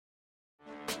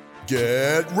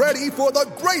Get ready for the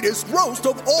greatest roast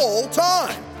of all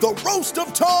time, the Roast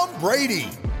of Tom Brady,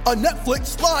 a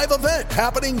Netflix live event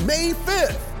happening May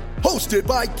 5th. Hosted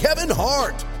by Kevin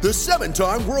Hart, the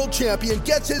 7-time world champion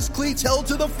gets his cleats held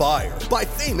to the fire by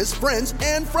famous friends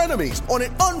and frenemies on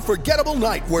an unforgettable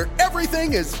night where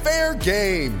everything is fair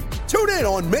game. Tune in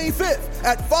on May 5th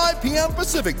at 5 p.m.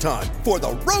 Pacific time for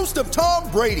the Roast of Tom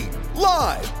Brady,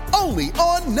 live only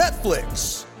on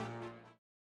Netflix.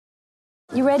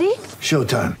 You ready?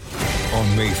 Showtime.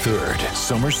 On May 3rd,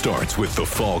 summer starts with The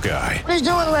Fall Guy. Let's do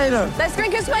it later. Let's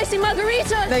drink a spicy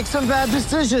margarita. Make some bad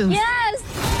decisions. Yes!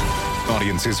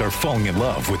 Audiences are falling in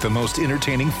love with the most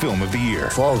entertaining film of the year.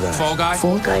 Fall Guy. Fall Guy?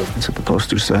 Fall Guy. That's what the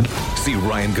poster said. See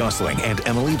Ryan Gosling and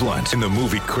Emily Blunt in the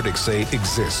movie critics say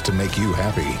exists to make you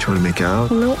happy. Trying to make it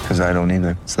out? Nope. Because I don't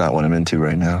either. It's not what I'm into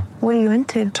right now. What are you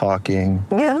into? Talking.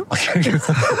 Yeah.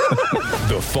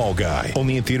 The Fall Guy.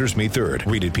 Only in theaters May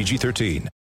 3rd. Rated PG-13.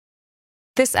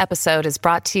 This episode is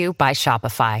brought to you by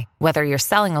Shopify. Whether you're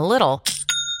selling a little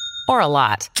or a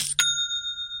lot,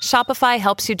 Shopify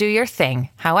helps you do your thing,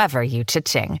 however you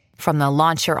cha-ching. From the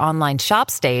launch your online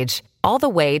shop stage, all the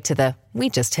way to the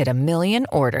we just hit 1 million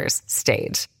orders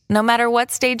stage. No matter what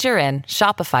stage you're in,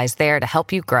 Shopify's there to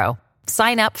help you grow.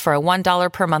 Sign up for a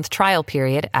 $1 per month trial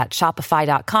period at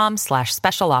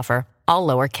shopify.com/special offer, all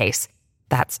lowercase.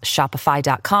 That's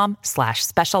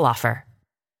shopify.com/special offer.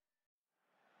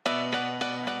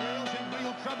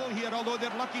 Although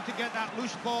they're lucky to get that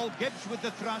loose ball. Gibbs with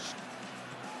the thrust.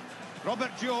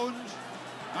 Robert Jones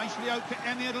nicely out to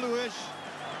Emir Lewis.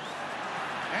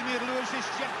 Emir Lewis is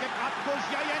chipped it up, goes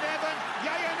Yayan Evans.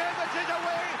 Yayan Evans is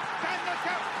away. Can the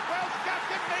Welsh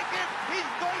captain make it? He's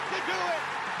going to do it.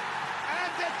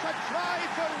 And it's a try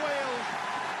for Wales.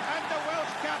 And the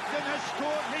Welsh captain has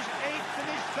scored his 8th and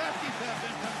his 33rd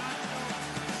international.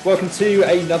 Welcome to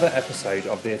another episode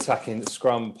of the Attacking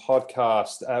Scrum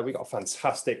podcast. We've got a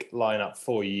fantastic lineup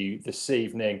for you this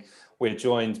evening. We're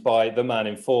joined by the man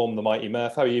in form, the mighty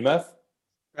Murph. How are you, Murph?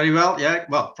 Very well, yeah.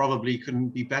 Well, probably couldn't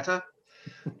be better.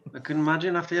 I couldn't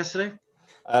imagine after yesterday.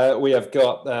 We have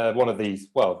got one of the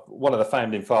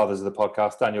founding fathers of the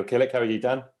podcast, Daniel Killick. How are you,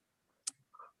 Dan?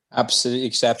 Absolutely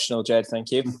exceptional, Jed.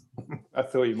 Thank you. I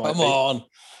thought you might Come on.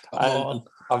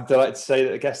 I'm delighted to say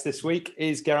that the guest this week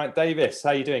is Geraint Davis. How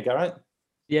are you doing, Geraint?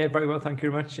 Yeah, very well. Thank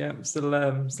you very much. Yeah, I'm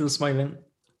still smiling.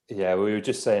 Yeah, we were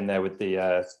just saying there with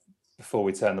the before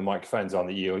we turn the microphones on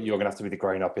that you're going to have to be the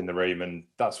grown up in the room, and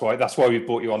that's why we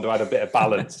brought you on to add a bit of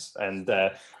balance and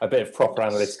a bit of proper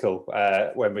analytical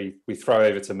when we throw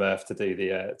over to Murph to do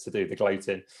the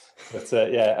gloating. But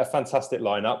yeah, a fantastic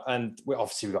lineup, and we've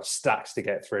got stacks to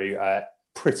get through.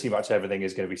 Pretty much everything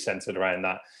is going to be centred around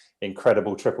that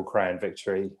incredible Triple Crown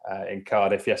victory in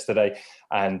Cardiff yesterday,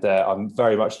 and I'm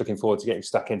very much looking forward to getting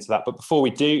stuck into that. But before we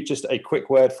do, just a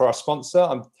quick word for our sponsor.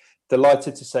 I'm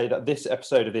delighted to say that this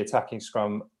episode of the Attacking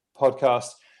Scrum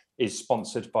podcast is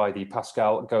sponsored by the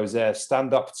Pascal Gauzer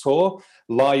Stand-Up Tour,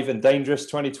 Live and Dangerous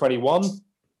 2021.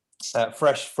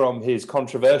 Fresh from his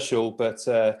controversial but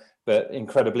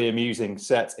incredibly amusing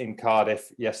set in Cardiff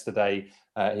yesterday,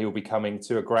 he will be coming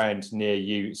to a ground near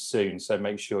you soon, so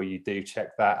make sure you do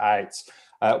check that out.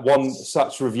 One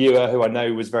such reviewer who I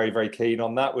know was very, very keen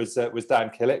on that was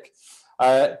Dan Killick.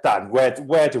 Dan,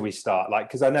 where do we start?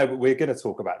 Because I know we're going to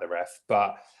talk about the ref,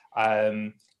 but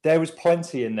there was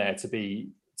plenty in there to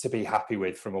be happy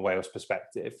with from a Wales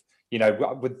perspective. You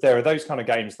know, there are those kind of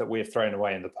games that we have thrown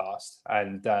away in the past,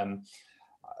 and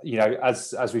you know,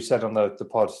 as we've said on the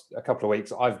pod a couple of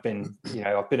weeks, I've been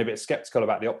a bit sceptical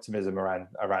about the optimism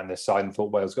around this side, and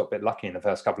thought Wales got a bit lucky in the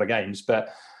first couple of games. But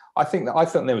I think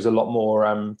there was a lot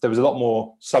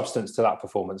more substance to that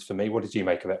performance for me. What did you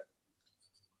make of it?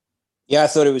 Yeah, I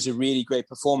thought it was a really great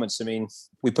performance. I mean,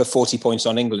 we put 40 points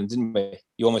on England, didn't we?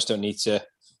 You almost don't need to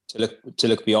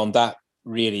look beyond that,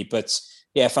 really. But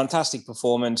yeah, fantastic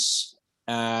performance.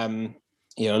 A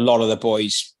lot of the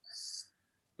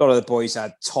boys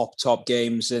had top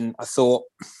games, and I thought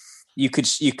you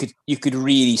could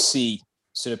really see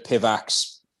sort of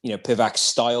Pivac's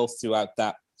style throughout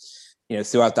that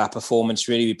performance.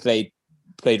 Really, we played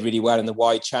really well in the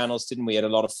wide channels, didn't we? Had a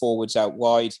lot of forwards out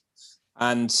wide,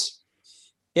 and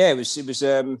yeah, it was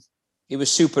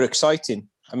super exciting.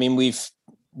 I mean, we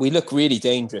look really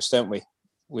dangerous, don't we?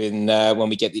 When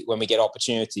we get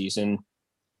opportunities, and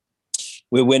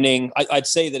we're winning. I'd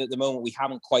say that at the moment we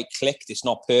haven't quite clicked. It's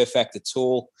not perfect at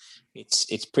all.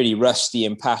 It's pretty rusty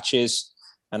in patches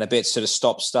and a bit sort of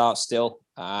stop-start still.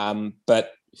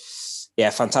 But yeah,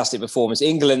 fantastic performance.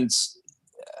 England,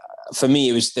 for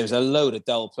me, there was a load of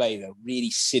dull play, though.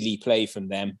 Really silly play from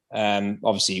them.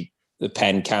 Obviously, the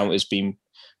pen count has been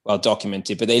well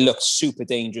documented, but they looked super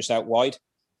dangerous out wide.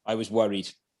 I was worried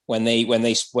when they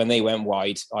went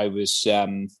wide. I was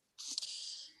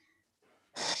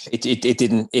it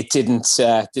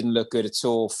didn't look good at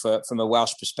all from a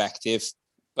Welsh perspective,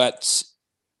 but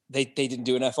they didn't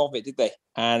do enough of it, did they?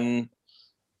 And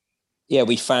yeah,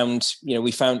 we found a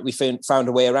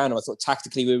way around them. I thought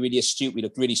tactically we were really astute. We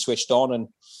looked really switched on, and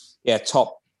yeah,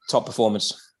 top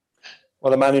performance.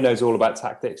 Well, the man who knows all about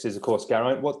tactics is, of course,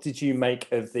 Geraint. What did you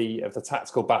make of the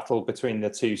tactical battle between the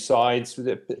two sides? Was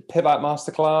it pivot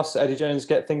masterclass? Eddie Jones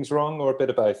get things wrong, or a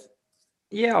bit of both?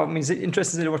 Yeah, I mean, it's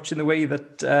interesting watching the way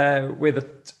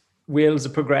that Wales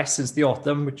have progressed since the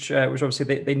autumn, which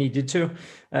obviously they needed to.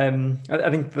 I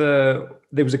think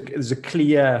there's a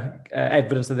clear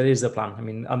evidence that there is a plan. I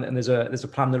mean, and there's a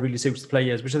plan that really suits the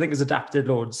players, which I think has adapted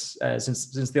loads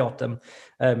since the autumn.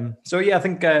 So yeah, I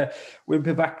think Will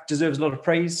Pivac deserves a lot of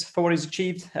praise for what he's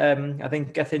achieved. I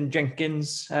think Gethin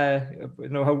Jenkins, how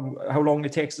long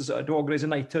it takes to organise a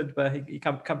knighthood, but he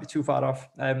can't be too far off.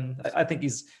 I think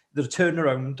he's the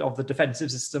turnaround of the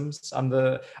defensive systems and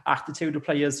the attitude of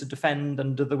players to defend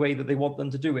under the way that they want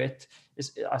them to do it.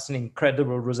 That's an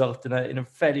incredible result in a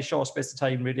fairly short space of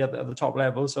time, really, at the top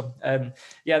level. So,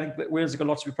 yeah, I think that Wales have got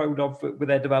a lot to be proud of with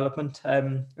their development.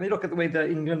 And you look at the way that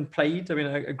England played. I mean,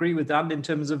 I agree with Dan in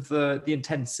terms of the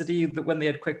intensity, that when they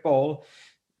had quick ball,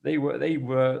 they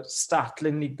were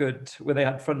startlingly good where they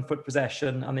had front foot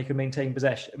possession and they could maintain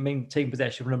possession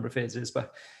for a number of phases.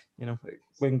 But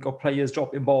when you've got players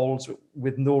dropping balls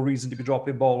with no reason to be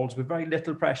dropping balls, with very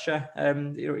little pressure,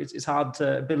 it's hard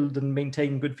to build and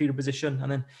maintain good field position.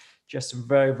 And then just some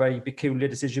very, very peculiar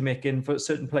decision making for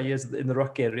certain players in the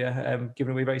ruck area,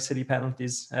 giving away very silly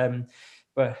penalties.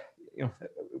 But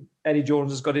Eddie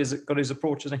Jones has got his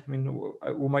approach, hasn't he? I mean,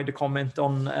 we might have comment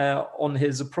on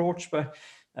his approach, but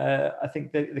I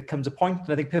think that there comes a point, and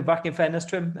I think Pivac, in fairness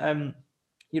to him,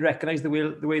 he recognised the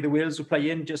way the Wales were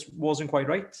playing just wasn't quite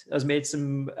right. Has made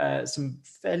some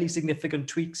fairly significant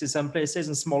tweaks in some places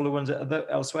and smaller ones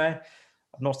elsewhere.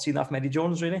 I've not seen that from Eddie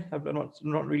Jones, really. I've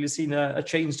not really seen a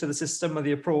change to the system or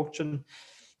the approach, and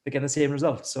they're getting the same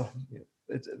results. So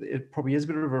it probably is a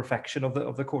bit of a reflection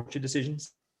of the coaching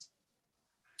decisions.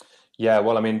 Yeah,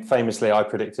 well, I mean, famously, I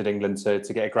predicted England to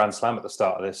get a Grand Slam at the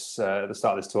start of this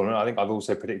tournament. I think I've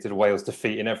also predicted Wales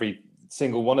defeat in every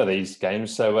single one of these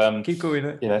games. So keep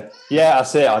going. Yeah,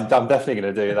 that's it. I'm definitely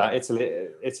going to do that.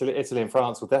 Italy and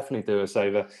France will definitely do us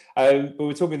over. But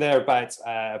we're talking there about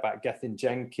Gethin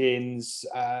Jenkins,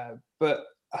 but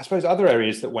I suppose other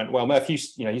areas that went well. Murph, we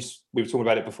were talking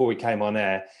about it before we came on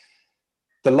air.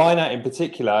 The line-out in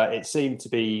particular, it seemed to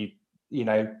be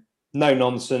no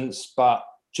nonsense, but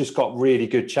just got really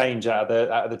good change out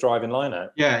of the driving line-out.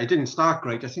 Yeah, it didn't start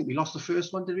great. I think we lost the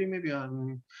first one, did we? Maybe.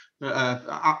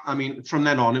 I mean, from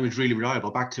then on, it was really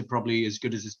reliable. Back to probably as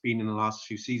good as it's been in the last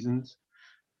few seasons.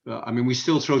 But I mean, we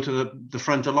still throw to the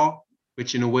front a lot,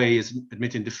 which in a way is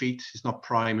admitting defeat. It's not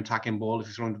prime attacking ball if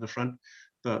it's thrown to the front.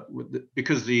 But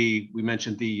because we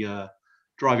mentioned the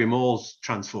driving mauls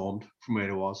transformed from where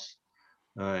it was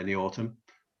in the autumn.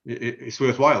 It's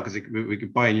worthwhile because we can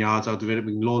buy in yards out of it.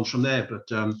 We can launch from there.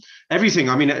 But everything,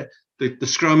 I mean, the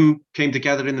scrum came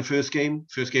together in the first game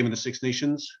of the Six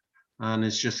Nations, and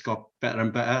it's just got better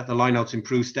and better. The lineouts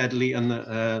improved steadily, and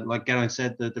like Geraint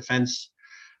said, the defence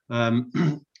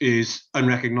is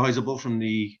unrecognisable from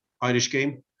the Irish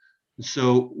game.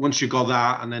 So once you got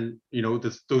that, and then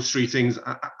those three things,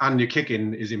 and your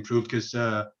kicking is improved because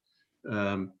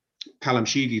Callum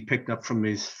Sheedy picked up from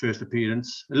his first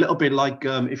appearance. A little bit like,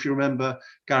 if you remember,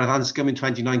 Gareth Anscombe in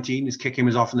 2019, his kicking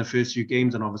was off in the first few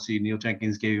games, and obviously Neil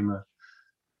Jenkins gave him a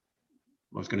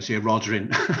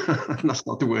rogering. That's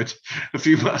not the word. A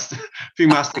few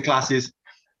master classes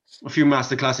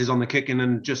on the kicking,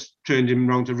 and just turned him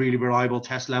around to really reliable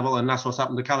test level, and that's what's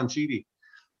happened to Callum Sheedy.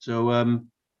 So,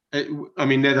 I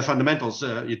mean, they're the fundamentals.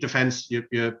 Your defence,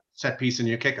 your set piece, and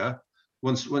your kicker.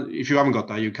 If you haven't got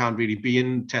that, you can't really be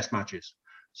in test matches.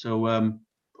 So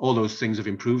all those things have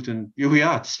improved, and here we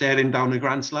are staring down a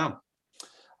Grand Slam.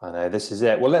 I know, this is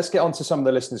it. Well, let's get on to some of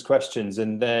the listeners' questions,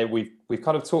 and we've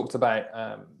kind of talked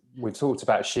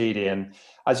about Sheedy, and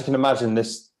as you can imagine,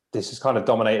 this has kind of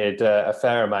dominated a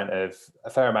fair amount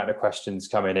of questions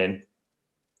coming in,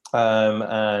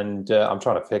 and I'm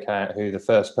trying to pick out who the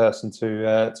first person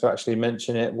to actually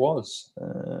mention it was.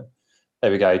 There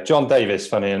we go, John Davis.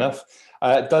 Funny enough.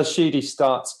 Does Sheedy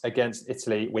start against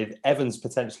Italy with Evans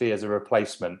potentially as a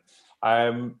replacement?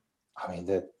 I mean,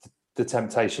 the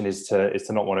temptation is to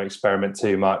not want to experiment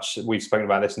too much. We've spoken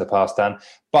about this in the past, Dan.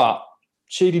 But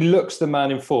Sheedy looks the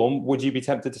man in form. Would you be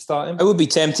tempted to start him? I would be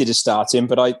tempted to start him,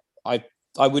 but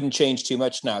I wouldn't change too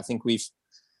much now. I think we've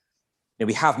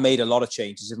we have made a lot of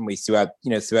changes, haven't we, throughout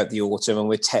the autumn, and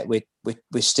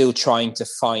we're still trying to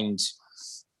find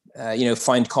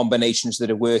combinations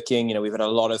that are working. We've had a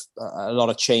lot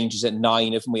of changes at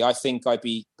 9, haven't we? I think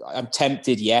I'm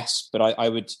tempted, yes, but I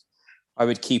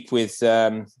would keep with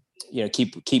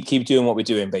keep doing what we're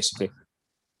doing, basically.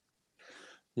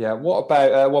 Yeah. What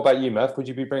about you, Murph? Would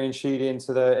you be bringing Sheedy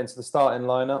into the starting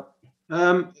lineup?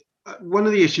 One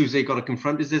of the issues they got to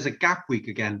confront is there's a gap week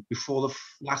again before the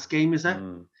last game, is there?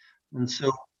 And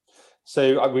so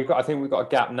I think we've got a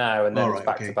gap now, and then it's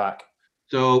back to back.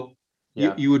 So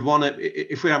you would want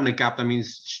to, if we're having a gap, that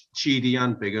means Sheedy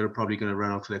and Biggar are probably going to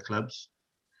run out for their clubs,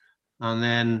 and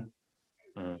then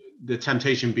the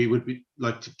temptation would be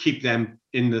like to keep them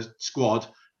in the squad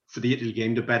for the Italy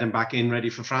game to bed them back in ready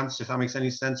for France, if that makes any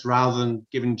sense, rather than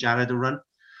giving Jared a run.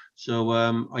 So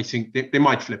I think they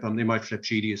might flip him. They might flip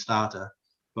Sheedy as starter,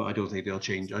 but I don't think they'll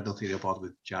change. I don't think they'll bother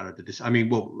with Jared. We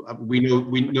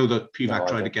know that Pivac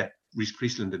tried to get Reece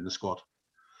Priestland in the squad.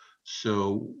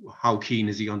 So how keen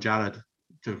is he on Jared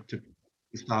to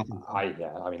start?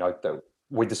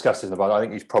 We discussed this about. I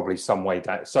think he's probably some way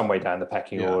down the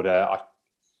pecking order.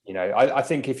 I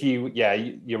think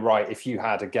you're right. If you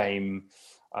had a game,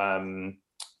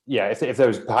 if there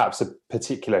was perhaps a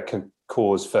particular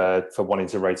cause for wanting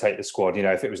to rotate the squad,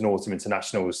 if it was an autumn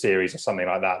international series or something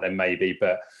like that, then maybe.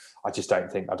 But I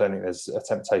don't think there's a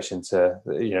temptation to,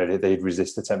 they'd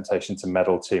resist the temptation to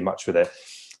meddle too much with it.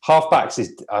 Halfbacks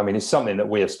is something that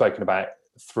we have spoken about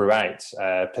throughout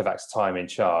Pivac's time in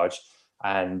charge,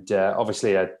 and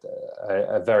obviously a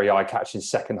very eye-catching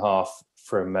second half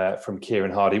from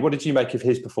Kieran Hardy. What did you make of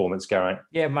his performance, Geraint?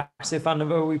 Yeah, massive fan of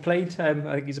how we played. I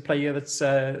think he's a player that's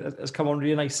has come on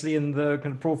really nicely in the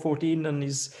kind of Pro 14, and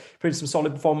he's put some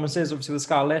solid performances, obviously with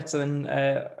Scarlett. And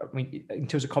in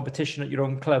terms of competition at your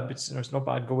own club, it's not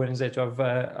bad going, is it, to have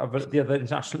the other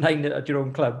international 9 at your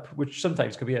own club, which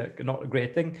sometimes could be not a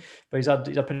great thing. But he's had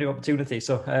plenty of opportunity.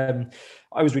 So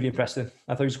I was really impressed with him.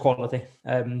 I thought he was quality.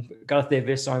 Gareth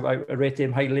Davies, I rate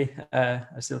him highly.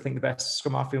 I still think the best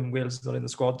scrum half in Wales is not in the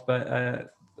squad,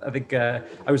 but I think I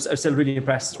was still really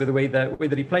impressed with the way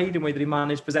that he played and the way that he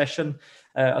managed possession.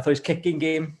 I thought his kicking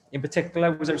game in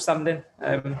particular was outstanding.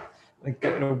 I think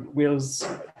Wales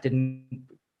didn't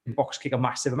box kick a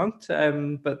massive amount,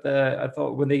 but I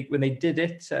thought when they did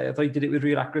it, I thought he did it with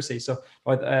real accuracy. So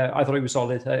I thought he was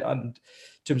solid. And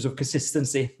in terms of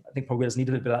consistency, I think probably Wales need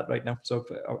a little bit of that right now. So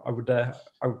I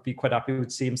would be quite happy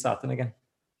with seeing him starting again.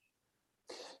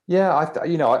 Yeah,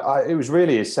 it was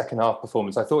really his second half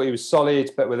performance. I thought he was solid,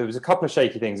 but there was a couple of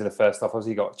shaky things in the first half.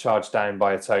 Obviously, he got charged down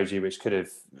by Itoje, which could have,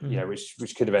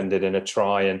 which could have ended in a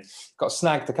try, and got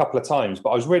snagged a couple of times. But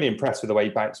I was really impressed with the way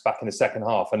he bounced back in the second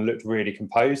half and looked really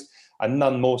composed, and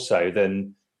none more so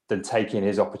than taking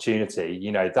his opportunity.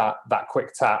 That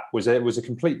quick tap was a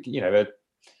complete,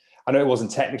 I know it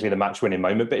wasn't technically the match-winning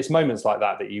moment, but it's moments like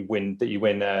that you win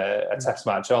a test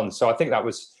match on. So I think that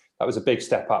was a big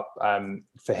step up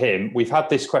for him. We've had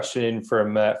this question in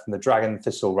from the Dragon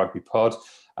Thistle Rugby Pod.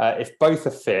 If both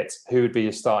are fit, who would be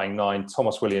your starting 9,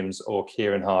 Thomas Williams or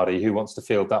Kieran Hardy? Who wants to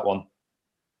field that one?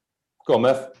 Go on,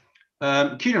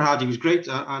 Murph. Kieran Hardy was great,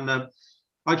 and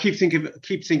I keep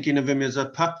thinking of him as a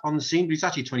pup on the scene, but he's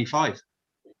actually 25.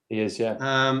 He is,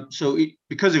 yeah. So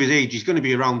because of his age, he's going to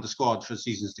be around the squad for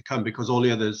seasons to come, because all the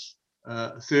others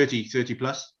 30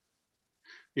 plus.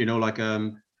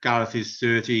 Gareth is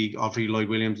 30, obviously Lloyd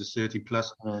Williams is 30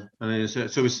 plus. And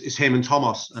so it's him and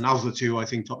Thomas. And out of the two, I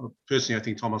think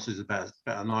Thomas is a better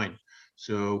 9.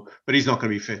 So, but he's not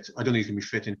going to be fit. I don't think he's going to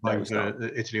be fit in time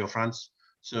for Italy or France.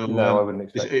 So no, I wouldn't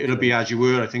expect it'll be as you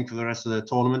were, I think, for the rest of the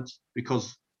tournament,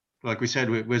 because, like we said,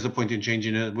 where's the point in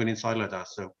changing a winning side like that?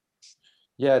 So.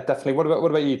 Yeah, definitely. What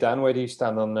about you, Dan? Where do you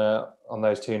stand on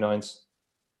those two 9s?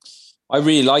 I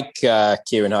really like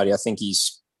Kieran Hardy. I think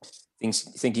he's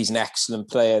an excellent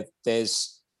player.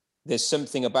 There's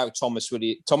something about Thomas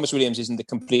Williams. Thomas Williams isn't the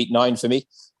complete 9 for me,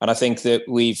 and I think that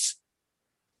we've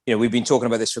been talking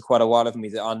about this for quite a while, haven't we?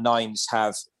 That our 9s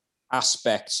have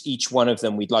aspects, each one of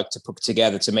them we'd like to put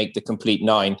together to make the complete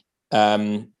 9.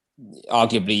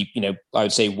 Arguably, I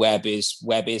would say Webb is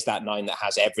that 9 that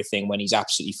has everything when he's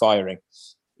absolutely firing.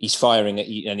 He's firing,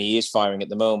 and he is firing at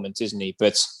the moment, isn't he?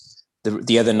 But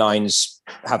the other 9s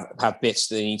have bits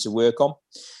that they need to work on.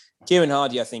 Kieran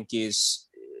Hardy, I think, is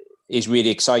really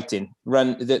exciting.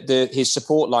 His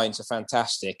support lines are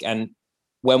fantastic, and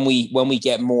when we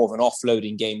get more of an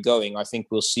offloading game going, I think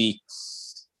we'll see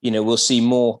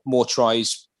more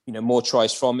tries, more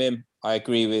tries from him. I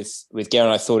agree with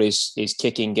Geraint. I thought his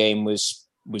kicking game was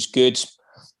good.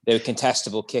 They were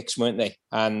contestable kicks, weren't they?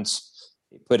 And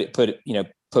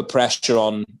put pressure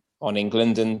on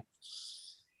England, and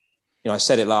I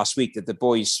said it last week that the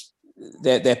boys,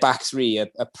 their back three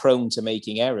are prone to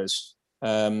making errors.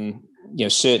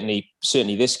 Certainly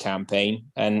this campaign,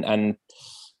 and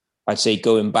I'd say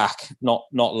going back, not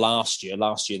last year.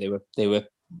 Last year they were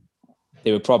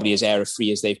probably as error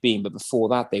free as they've been, but before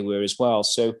that they were as well.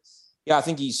 So yeah, I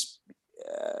think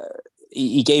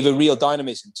he gave a real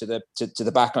dynamism to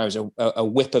the back line. It was a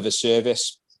whip of a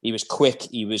service. He was quick.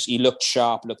 He looked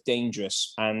sharp, looked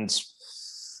dangerous, and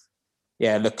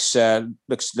yeah, looks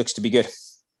to be good.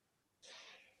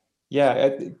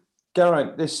 Yeah,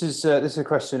 Geraint, this is a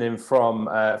question in from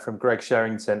Greg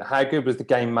Sherrington. How good was the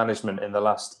game management in the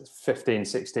last 15,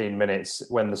 16 minutes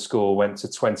when the score went to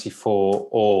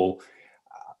 24-all?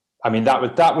 I mean,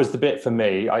 that was the bit for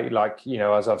me.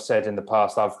 As I've said in the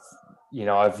past,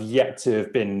 I've yet to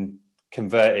have been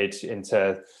converted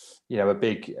into, a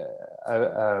big,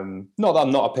 not that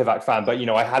I'm not a Pivac fan, but,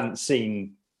 I hadn't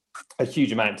seen a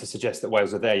huge amount to suggest that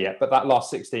Wales are there yet. But that last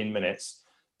 16 minutes,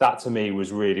 that to me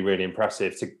was really, really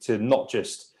impressive to not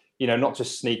just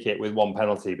sneak it with one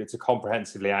penalty, but to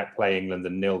comprehensively outplay England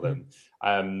and nil them.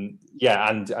 And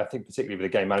I think particularly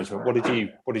with the game management, what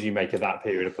did you make of that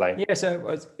period of play? Yeah, so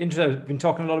it's interesting. I've been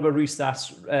talking a lot about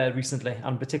restarts recently,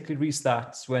 and particularly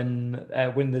restarts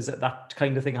when there's that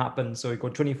kind of thing happens. So you go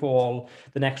 24-all.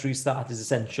 The next restart is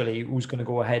essentially who's going to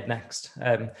go ahead next.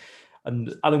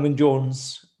 And Alan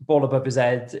Wynne-Jones, ball above his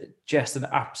head, just an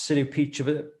absolute peach of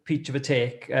a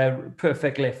take,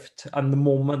 perfect lift. And the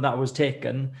moment that was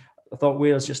taken, I thought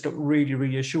Wales just looked really,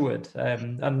 really assured.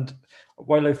 And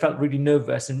while I felt really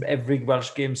nervous in every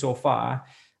Welsh game so far,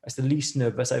 it's the least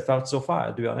nervous I felt so far,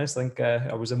 to be honest. I think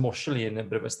I was emotionally in a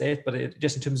bit of a state, but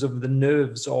just in terms of the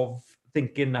nerves of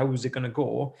thinking, how is it going to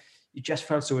go? You just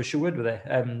felt so assured with it.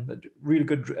 Really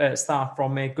good start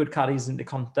from me, good carries into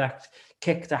contact,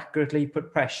 kicked accurately,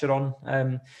 put pressure on,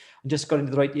 and just got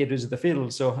into the right areas of the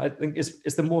field. So I think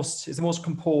it's the most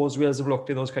composed Wales have looked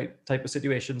in those type of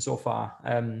situations so far.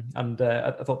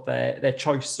 I thought their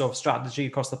choice of strategy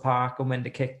across the park and when to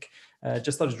kick,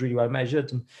 just thought it was really well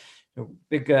measured. And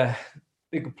big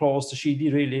applause to Sheedy.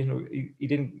 Really, he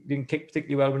didn't kick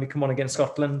particularly well when he came on against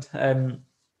Scotland.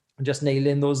 Just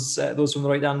nailing those from the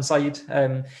right hand side.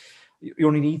 You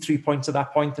only need 3 points at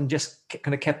that point, and just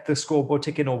kind of kept the scoreboard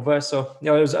ticking over. So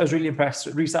I was really impressed.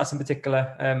 Restarts in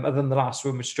particular, other than the last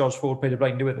one, which George Ford played a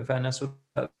blinder with, in fairness, with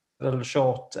a little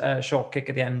short kick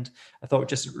at the end. I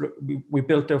thought we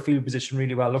built our field position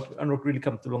really well, looked really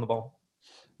comfortable on the ball.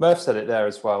 Murph said it there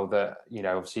as well that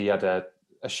obviously he had a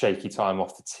shaky time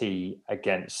off the tee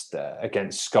against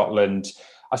Scotland.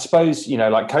 I suppose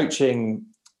coaching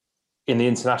in the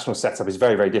international setup is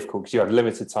very, very difficult because you have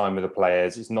limited time with the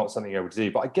players. It's not something you're able to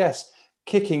do. But I guess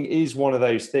kicking is one of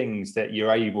those things that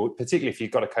you're able, particularly if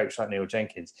you've got a coach like Neil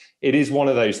Jenkins, it is one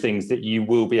of those things that you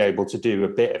will be able to do a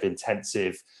bit of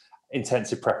intensive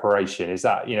preparation. Is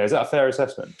that a fair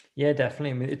assessment? Yeah, definitely.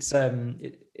 I mean,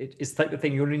 it's the type of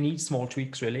thing you only need small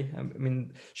tweaks, really. I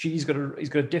mean, he's got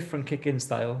a different kick-in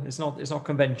style. It's not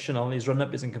conventional. His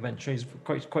run-up isn't conventional. He's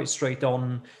quite straight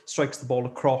on, strikes the ball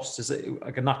across. It's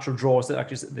like a natural draw. So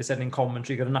actually, they said in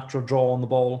commentary, got a natural draw on the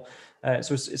ball.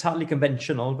 So it's hardly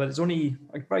conventional, but it's only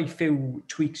like very few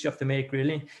tweaks you have to make,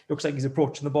 really. Looks like he's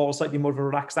approaching the ball slightly more of a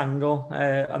relaxed angle,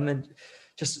 and then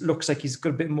just looks like he's got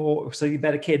a bit more, so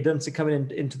better cadence and coming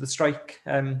into the strike.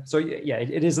 So yeah,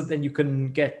 it is that then you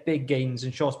can get big gains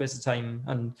in short space of time,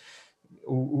 and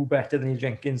who better than Neil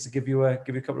Jenkins to give you a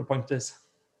couple of pointers.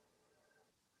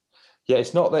 Yeah,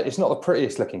 it's not the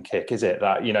prettiest looking kick, is it?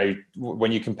 That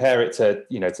when you compare it to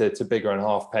Biggar and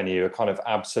Halfpenny, who are kind of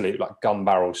absolute like gun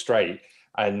barrel straight,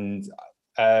 and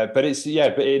but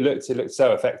it looked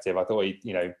so effective. I thought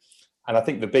and I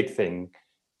think the big thing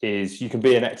is you can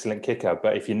be an excellent kicker,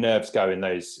 but if your nerves go in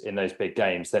those big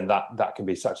games, then that can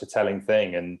be such a telling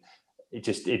thing. And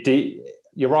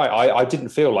you're right. I didn't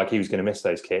feel like he was going to miss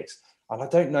those kicks, and I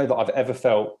don't know that I've ever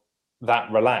felt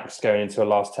that relaxed going into the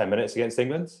last 10 minutes against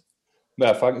England.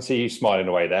 Murph, I can see you smiling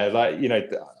away there. Like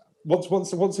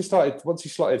once he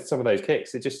slotted some of those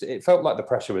kicks, it felt like the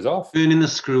pressure was off. Turning the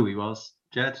screw, he was.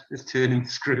 Jed is turning the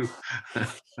screw.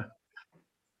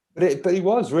 But he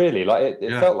was really like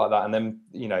it felt like that, and then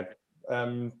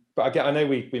but again, I know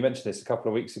we mentioned this a couple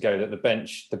of weeks ago that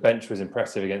the bench was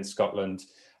impressive against Scotland,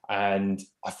 and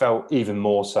I felt even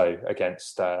more so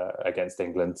against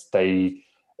England. They,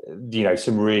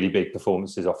 some really big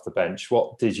performances off the bench.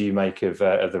 What did you make of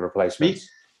the replacements?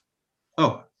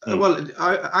 Well,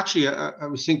 I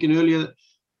was thinking earlier.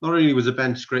 Not only was the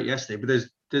bench great yesterday, but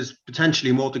there's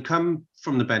potentially more to come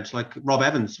from the bench. Like Rob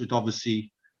Evans would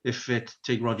obviously, if fit,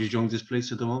 take Roger Jones's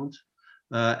place at the moment.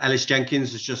 Ellis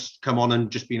Jenkins has just come on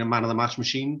and just been a man of the match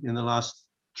machine in the last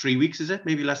 3 weeks, is it?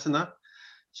 Maybe less than that.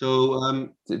 So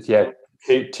yeah,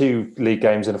 two league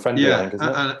games and a friendly. Yeah, I think, isn't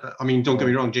it? I mean, don't get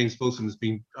me wrong, James Botham has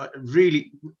been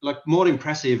really more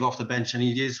impressive off the bench than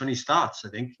he is when he starts. I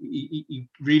think he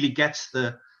really gets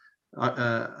the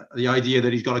idea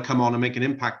that he's got to come on and make an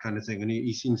impact kind of thing, and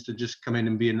he seems to just come in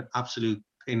and be an absolute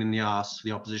pain in the arse for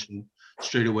the opposition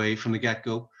straight away from the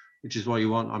get-go, which is what you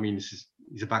want. I mean, he's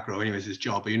a back row anyway, it's his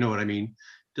job, but you know what I mean.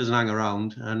 Doesn't hang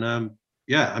around, and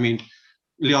I mean,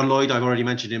 Leon Lloyd, I've already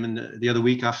mentioned him in the other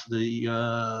week after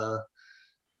the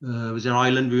was in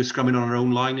Ireland. We were scrumming on our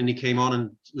own line, and he came on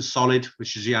and was solid,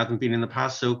 which is he hadn't been in the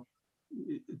past. So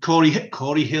Corey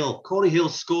Hill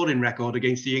scoring record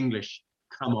against the English.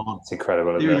 Come on, it's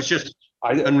incredible. It was just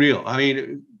unreal. I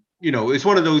mean, you know, it's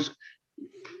one of those.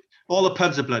 All the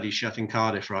pubs are bloody shut in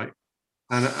Cardiff, right?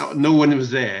 And no one was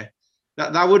there.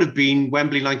 That would have been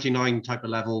Wembley '99 type of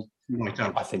level night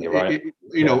out. I think you're right.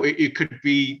 You know, it could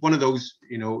be one of those.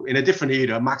 You know, in a different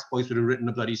era, Max Boyce would have written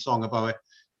a bloody song about it.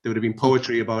 There would have been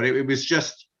poetry about it. It was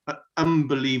just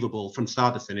unbelievable from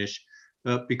start to finish.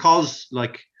 Because,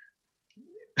 like,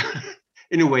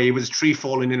 in a way, it was a tree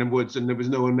falling in the woods and there was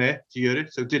no one there to hear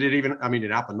it. So did it even? I mean,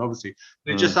 it happened, obviously.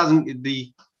 It just hasn't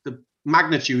the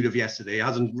magnitude of yesterday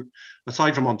hasn't,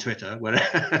 aside from on Twitter where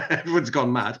everyone's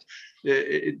gone mad.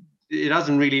 It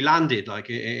hasn't really landed like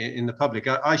in the public.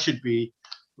 I should be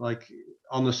like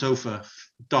on the sofa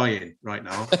dying right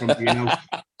now from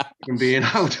being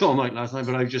out all night last night,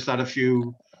 but I've just had a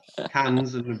few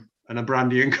cans and a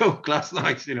brandy and coke last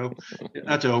night, you know,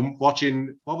 at home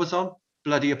watching what was on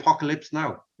bloody Apocalypse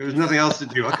Now. There was nothing else to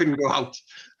do. I couldn't go out.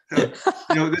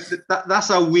 You know, that's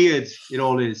how weird it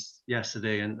all is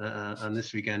yesterday and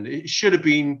this weekend. It should have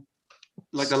been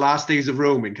like the last days of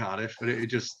Rome in Cardiff, but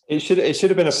it should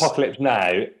have been Apocalypse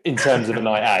Now in terms of a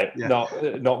night out,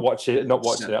 not watching it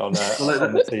on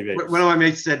the TV. One of my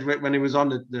mates said when he was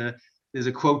on there's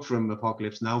a quote from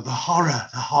Apocalypse Now: the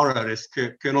horror is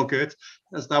Colonel Kurt.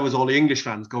 That was all the English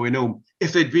fans going home.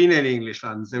 If there'd been any English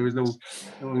fans, there was no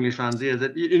English fans here.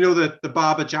 That you know the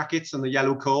Barber jackets and the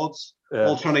yellow cords,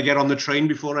 all trying to get on the train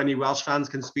before any Welsh fans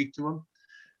can speak to them.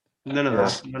 None of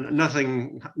that.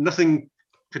 Nothing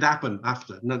could happen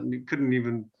after. You couldn't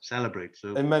even celebrate.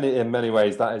 So in many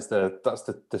ways, that's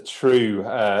the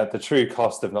true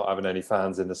cost of not having any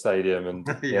fans in the stadium. And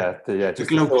just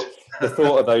the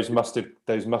thought of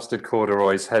those mustard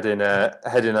corduroys heading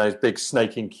those big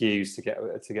snaking queues to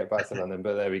get back to London.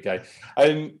 But there we go.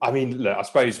 I mean, look, I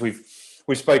suppose we've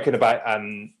spoken about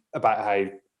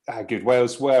how good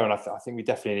Wales were, and I think we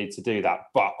definitely need to do that.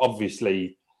 But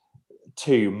obviously,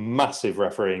 two massive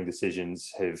refereeing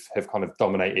decisions have kind of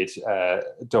dominated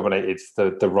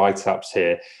the write-ups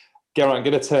here. Geraint, I'm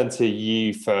going to turn to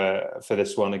you for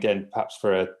this one again, perhaps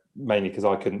mainly because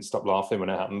I couldn't stop laughing when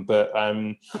it happened. But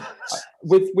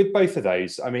with both of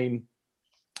those, I mean,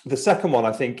 the second one,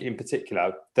 I think in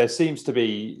particular, there seems to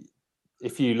be,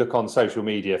 if you look on social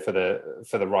media for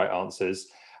the right answers,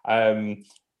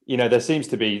 you know, there seems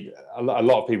to be a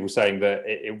lot of people saying that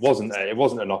it wasn't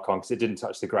a knock on because it didn't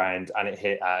touch the ground and it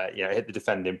hit the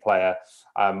defending player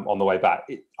on the way back.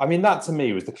 I mean, that to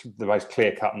me was the most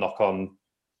clear-cut knock on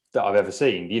that I've ever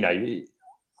seen. You know,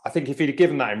 I think if he'd have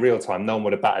given that in real time, no one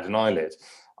would have batted an eyelid.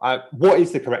 What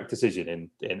is the correct decision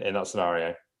in that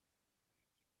scenario?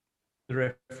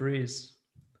 The referees.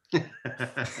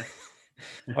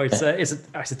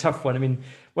 It's a tough one. I mean,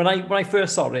 when I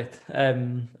first saw it,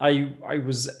 I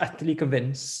was utterly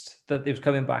convinced that it was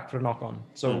coming back for a knock on.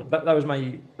 So that was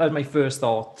my first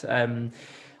thought.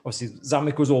 Obviously,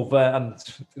 Zammit goes over, and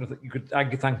you could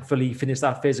argue thankfully finish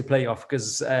that phase of playoff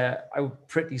because I was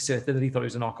pretty certain that he thought it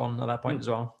was a knock on at that point as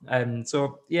well.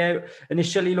 So yeah,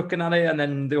 initially looking at it, and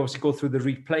then they obviously go through the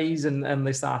replays and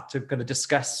they start to kind of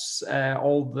discuss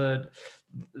all the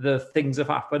things that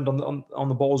have happened on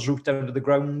the ball's route down to the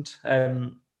ground.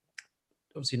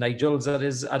 Obviously, Nigel's at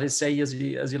his say as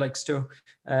he likes to,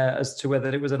 as to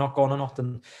whether it was a knock on or not.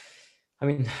 And I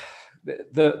mean,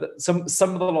 some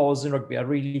of the laws in rugby are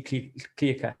really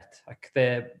clear cut. Like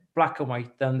they're black and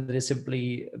white, and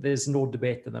there's no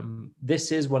debate in them.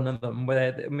 This is one of them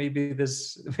where maybe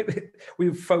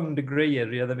we've found a grey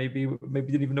area that maybe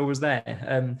didn't even know was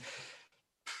there.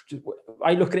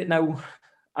 I look at it now.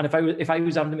 And if I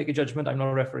was having to make a judgment, I'm not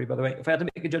a referee, by the way. If I had to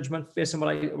make a judgment based on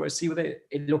what I see with it,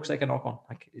 it looks like a knock on.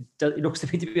 Like it looks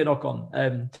to me to be a knock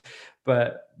on.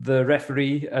 But the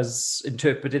referee has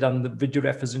interpreted, and the video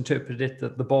ref has interpreted it,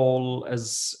 that the ball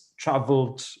has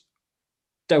travelled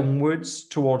downwards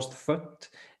towards the foot.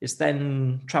 It's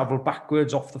then travelled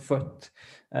backwards off the foot.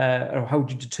 Or how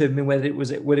do you determine whether it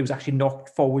was actually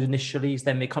knocked forward initially? It's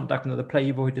then made contact with another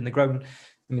player, avoiding the ground.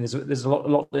 I mean, there's a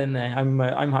lot in there.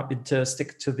 I'm happy to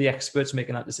stick to the experts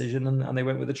making that decision, and they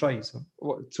went with the try. So.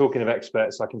 Talking of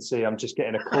experts, I can see I'm just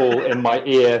getting a call in my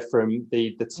ear from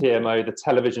the TMO, the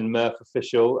television Murph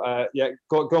official.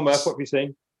 Go on, Murph. What have you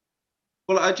seen?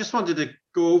 Well, I just wanted to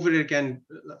go over it again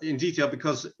in detail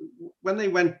because when they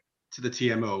went to the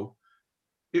TMO,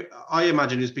 I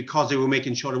imagine it's because they were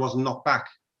making sure it wasn't knocked back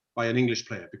by an English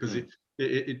player because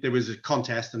there was a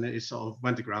contest and it sort of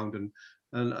went to ground and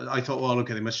I thought, well,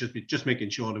 okay, they must just be making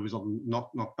sure it was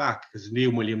not knocked back because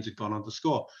Liam Williams had gone on to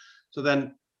score. So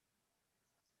then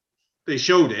they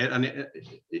showed it and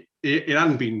it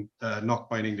hadn't been knocked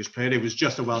by an English player. It was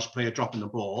just a Welsh player dropping the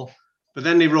ball. But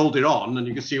then they rolled it on and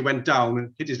you can see it went down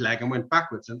and hit his leg and went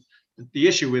backwards. And the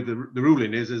issue with the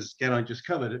ruling is again, I just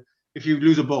covered it. If you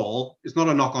lose a ball, it's not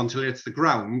a knock on until it's the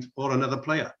ground or another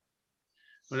player.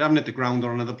 But it haven't hit the ground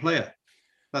or another player.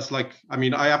 That's like, I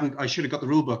mean, I should have got the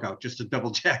rule book out just to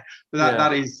double check. But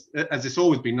that is, as it's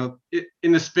always been,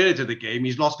 in the spirit of the game,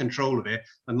 he's lost control of it.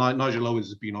 And Nigel Owens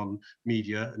has been on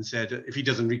media and said, if he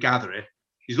doesn't regather it,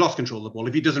 he's lost control of the ball.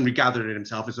 If he doesn't regather it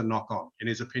himself, it's a knock on, in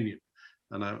his opinion.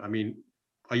 And I mean,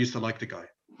 I used to like the guy,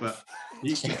 but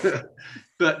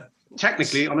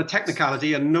technically, on a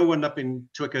technicality, and no one up in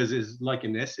Twickers is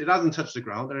liking this, it hasn't touched the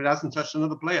ground and it hasn't touched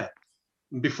another player.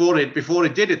 And before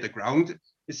it did hit the ground,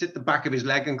 it's hit the back of his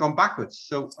leg and gone backwards.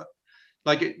 So,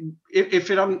 like, if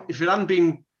it hadn't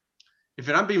been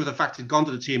with the fact it'd gone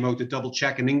to the TMO to double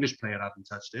check an English player hadn't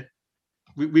touched it,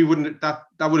 we wouldn't that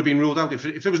would have been ruled out.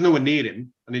 If there was no one near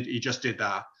him and he just did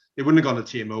that, it wouldn't have gone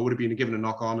to TMO. It would have been given a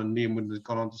knock on and Liam wouldn't have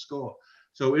gone on to score.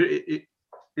 So it's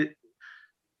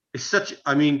such.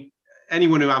 I mean,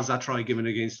 anyone who has that try given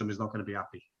against them is not going to be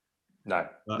happy. No,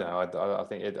 I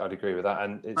think I'd agree with that.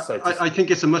 And it's I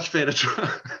think it's a much fairer try.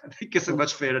 I think it's a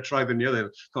much fairer try than the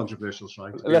other controversial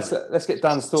try. Let's get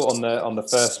Dan's thought on the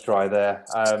first try there.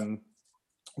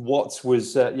 What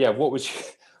was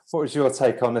your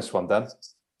take on this one, Dan?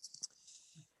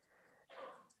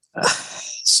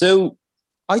 So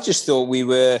I just thought we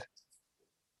were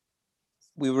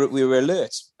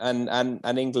alert,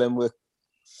 and England were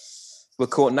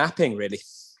caught napping, really.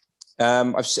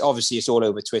 Obviously, it's all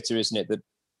over Twitter, isn't it?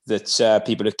 That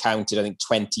people have counted. I think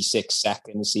 26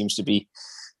 seconds seems to be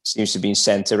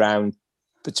sent around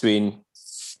between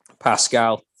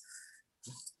Pascal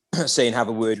saying have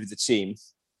a word with the team,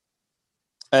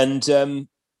 and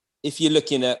if you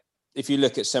look at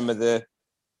some of the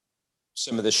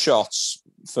shots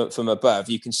from above,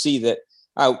 you can see that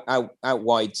out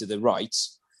wide to the right,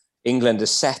 England are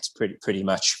set pretty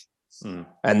much,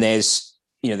 and there's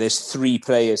three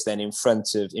players then in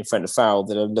front of Farrell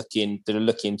that are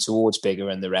looking towards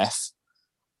Biggar and the ref,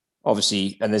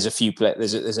 obviously, and there's a few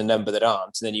there's a number that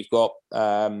aren't, and then you've got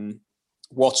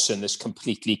Watson that's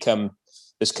completely come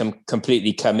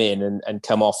in and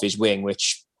come off his wing,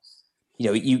 which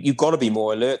you've got to be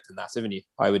more alert than that, haven't you?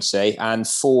 I would say, and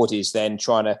Ford is then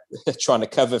trying to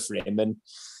cover for him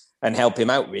and help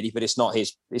him out, really, but it's not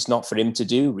for him to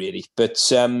do, really. But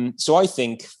so I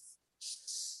think,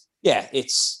 yeah,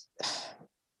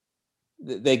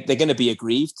 they're going to be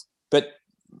aggrieved, but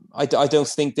I don't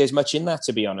think there's much in that,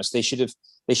 to be honest. They should have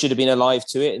been alive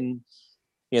to it, and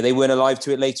they weren't alive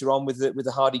to it later on with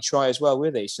the Hardy try as well,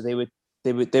 were they? So they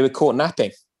were caught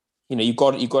napping. You've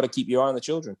got to keep your eye on the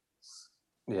children.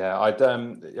 Yeah,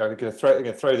 I'm going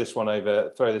to throw this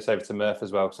over to Murph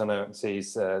as well, because I know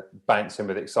he's bouncing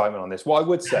with excitement on this. What I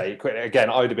would say, again,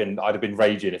 I'd have been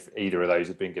raging if either of those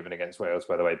had been given against Wales,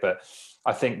 by the way. But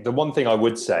I think the one thing I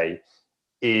would say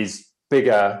is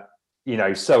Biggar,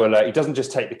 so alert. He doesn't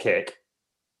just take the kick.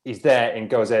 He's there in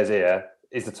Gozer's ear.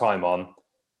 Is the time on?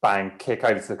 Bang, kick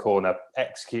over to the corner,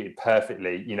 executed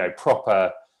perfectly.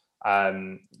 Proper.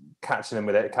 Catching them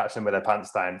with their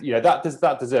pants down,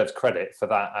 that deserves credit for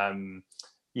that.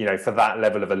 For that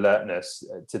level of alertness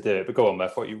to do it. But go on,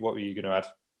 Murph. What were you going to add?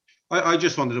 I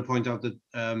just wanted to point out that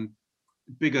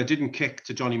Biggar didn't kick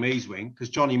to Johnny May's wing because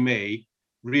Johnny May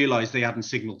realised they hadn't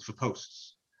signalled for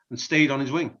posts and stayed on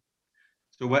his wing.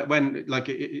 So when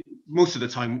most of the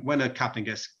time, when a captain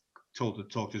gets told to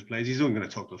talk to his players, he's only going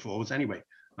to talk to the forwards anyway,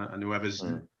 and whoever's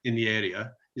in the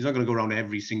area. He's not going to go around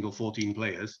every single 14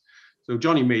 players. So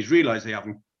Johnny May's realised they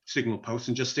haven't signalled posts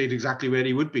and just stayed exactly where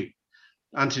he would be.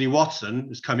 Anthony Watson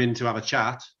has come in to have a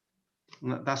chat.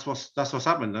 And that's what's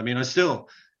happened. I mean,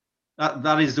 that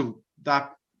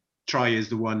try is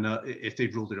the one. If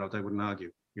they'd ruled it out, I wouldn't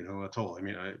argue, at all. I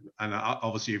mean,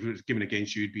 obviously, if it was given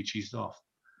against you, you'd be cheesed off.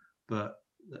 But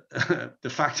the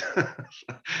fact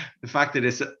that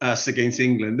it's us against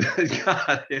England,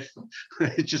 God, it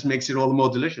just makes it all the more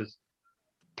delicious.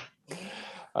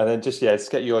 And then just let's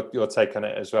get your take on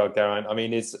it as well, Geraint. I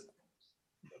mean,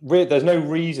 there's no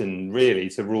reason really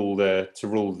to rule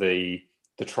the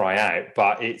try out,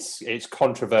 but it's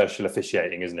controversial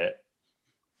officiating, isn't it?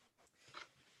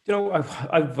 You know,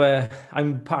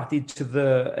 I'm party to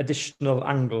the additional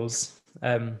angles,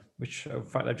 which in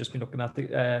fact I've just been looking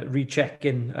at,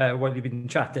 rechecking while you've been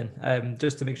chatting,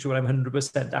 just to make sure I'm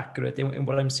 100% accurate in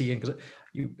what I'm seeing, because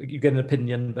you get an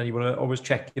opinion, but you want to always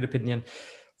check your opinion.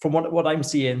 From what I'm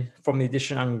seeing from the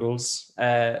additional angles,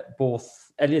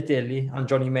 both Elliot Daly and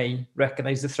Johnny May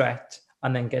recognise the threat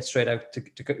and then get straight out to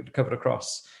cover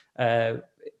across.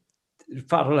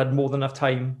 Farrell had more than enough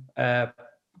time.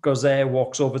 Gauzer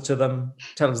walks over to them,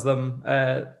 tells them,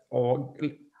 or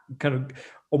kind of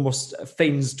almost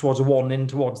feigns towards a warning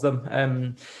towards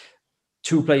them.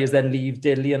 Two players then leave,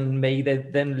 Daly and May, they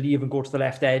then leave and go to the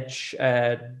left edge.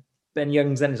 Ben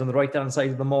Youngs then is on the right-hand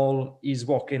side of the mall. He's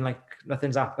walking like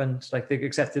nothing's happened, like they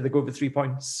accepted they go over 3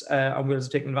 points, and Wales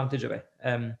are taking advantage of it.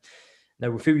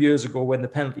 Now, a few years ago, when the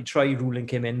penalty try ruling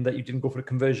came in that you didn't go for a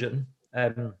conversion,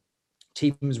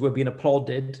 teams were being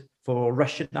applauded for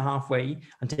rushing the halfway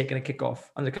and taking a kick off.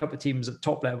 And a couple of teams at the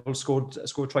top level scored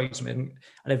tries, and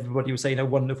everybody was saying how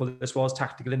wonderful this was,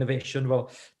 tactical innovation. Well,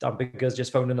 Dan Biggar's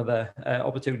just found another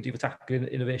opportunity for tactical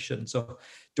innovation. So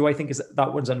do I think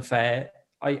that one's unfair?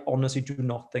 I honestly do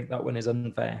not think that one is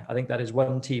unfair. I think that is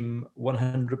one team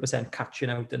 100% catching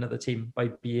out another team by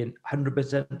being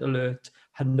 100% alert,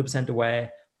 100%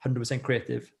 aware, 100%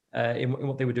 creative in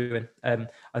what they were doing.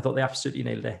 I thought they absolutely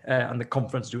nailed it, and the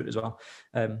confidence to do it as well.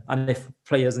 And if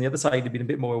players on the other side had been a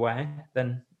bit more aware,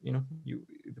 then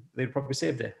they'd probably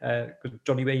saved it. Because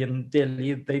Johnny May and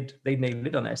Daly, they'd nailed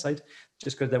it on their side,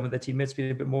 just because then with their teammates being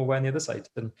a bit more aware on the other side.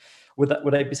 And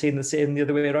would I be saying the same the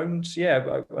other way around?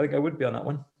 Yeah, I think I would be on that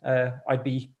one. I'd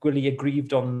be equally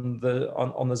aggrieved on the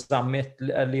Zammit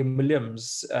Liam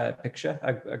Williams picture.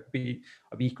 I'd be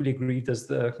equally aggrieved as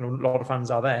a lot of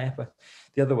fans are there. But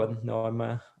the other one,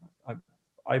 no,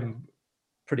 I'm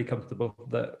pretty comfortable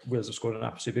that Wales have scored an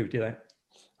absolute beauty there.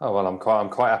 Oh well, I'm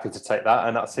quite happy to take that,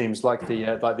 and that seems like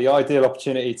the ideal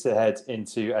opportunity to head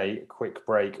into a quick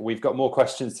break. We've got more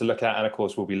questions to look at, and of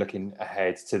course, we'll be looking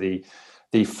ahead to the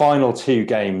final two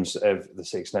games of the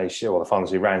Six Nations, or the final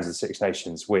two rounds of the Six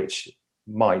Nations, which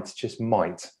might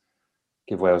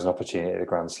give Wales an opportunity at the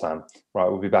Grand Slam. Right,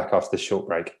 we'll be back after this short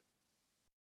break.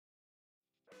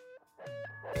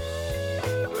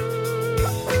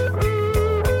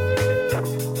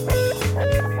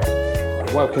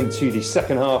 Welcome to the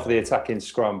second half of the Attacking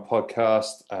Scrum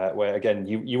podcast, where again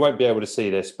you won't be able to see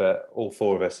this, but all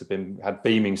four of us had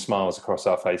beaming smiles across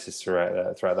our faces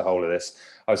throughout the whole of this.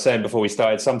 I was saying before we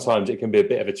started, sometimes it can be a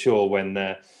bit of a chore when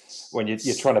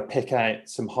you're trying to pick out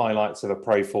some highlights of a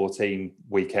Pro 14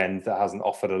 weekend that hasn't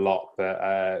offered a lot.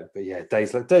 But yeah,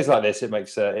 days like this, it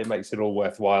makes it all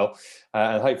worthwhile,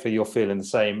 and hopefully you're feeling the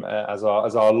same as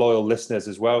our loyal listeners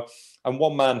as well. And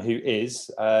one man who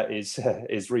is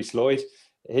Reece Lloyd.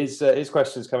 His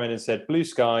questions come in and said, blue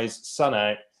skies, sun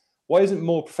out. Why isn't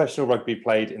more professional rugby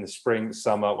played in the spring,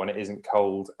 summer when it isn't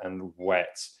cold and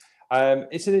wet?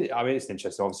 It's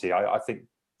interesting. Obviously, I think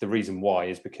the reason why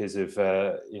is because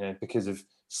of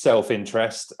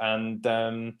self-interest and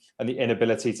the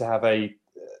inability to have a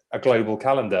global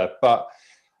calendar. But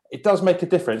it does make a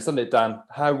difference, doesn't it, Dan?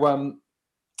 How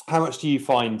much do you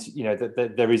find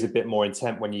that there is a bit more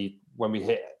intent when we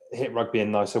hit rugby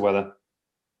in nicer weather?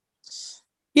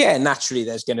 Yeah, naturally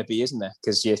there's going to be, isn't there?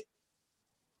 Because you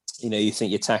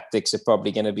think your tactics are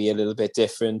probably going to be a little bit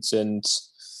different, and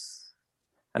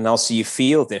also you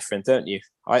feel different, don't you?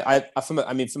 If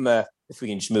we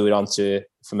can just move it on to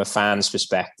from a fan's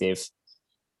perspective,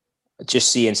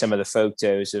 just seeing some of the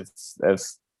photos of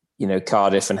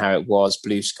Cardiff and how it was,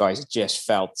 blue skies, it just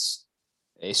felt,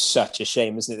 it's such a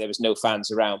shame, isn't it? There was no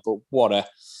fans around, but what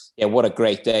a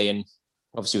great day, and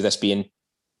obviously with us being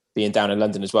down in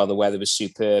London as well, the weather was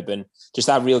superb, and just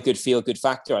that real good feel-good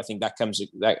factor. I think that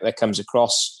comes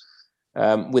across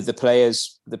with the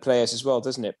players as well,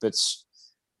 doesn't it? But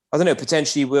I don't know.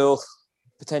 Potentially we'll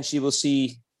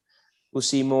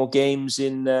see more games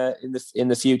in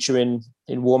the future in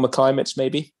warmer climates.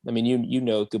 Maybe. I mean, you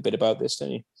know a good bit about this,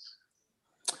 don't you?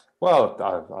 Well,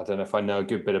 I don't know if I know a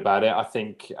good bit about it. I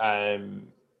think I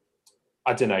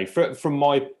don't know. From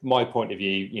my point of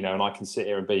view, and I can sit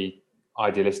here and be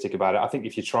idealistic about it. I think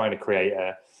if you're trying to create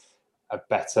a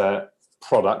better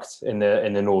product in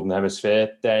the Northern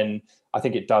Hemisphere, then I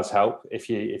think it does help if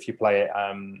you play it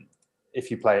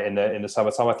in the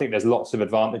summertime. I think there's lots of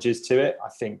advantages to it. I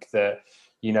think that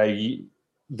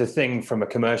the thing from a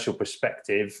commercial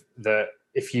perspective, that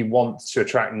if you want to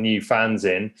attract new fans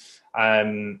in,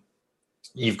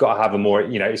 you've got to have a more,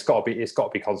 it's got to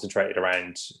be concentrated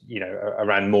around,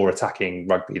 around more attacking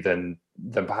rugby than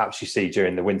perhaps you see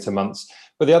during the winter months.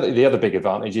 But the other big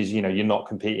advantage is, you're not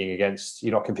competing against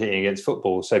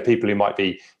football. So people who might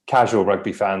be casual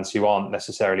rugby fans who aren't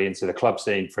necessarily into the club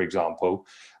scene, for example,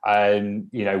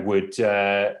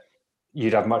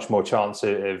 you'd have much more chance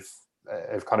of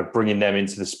kind of bringing them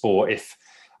into the sport if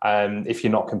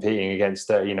you're not competing against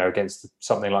against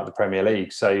something like the Premier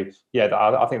League. So yeah,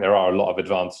 I think there are a lot of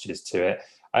advantages to it.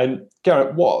 And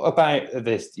Garrett, what about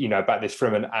this? About this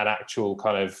from an actual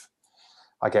kind of,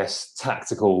 I guess,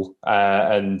 tactical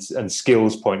and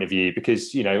skills point of view,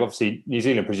 because obviously New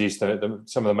Zealand produced some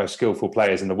of the most skillful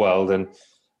players in the world, and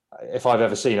if I've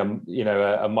ever seen a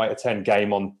Mitre 10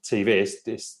 game on TV,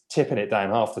 it's tipping it down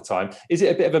half the time. Is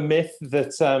it a bit of a myth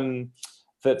that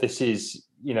that this is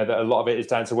that a lot of it is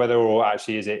down to weather, or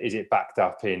actually is it backed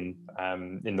up in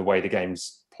the way the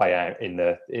games play out in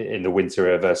the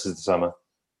winter versus the summer?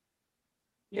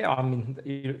 Yeah, I mean,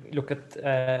 you look at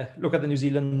the New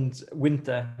Zealand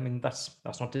winter. I mean, that's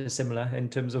not dissimilar in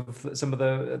terms of some of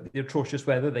the atrocious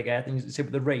weather they get, and you see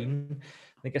with the rain,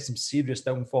 they get some serious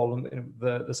downfall. In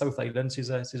the South Island sees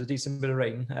a decent bit of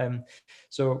rain.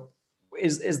 So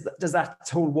does that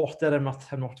hold water? I'm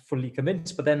not fully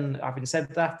convinced. But then, having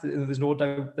said that, there's no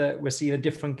doubt that we're seeing a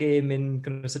different game in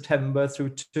kind of September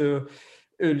through to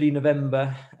early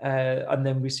November, and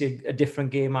then we see a different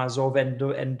game as of end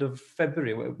of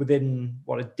February. Within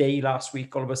a day last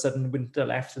week, all of a sudden winter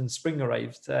left and spring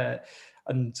arrived,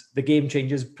 and the game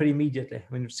changes pretty immediately.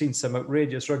 I mean, we've seen some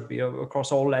outrageous rugby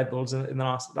across all levels in the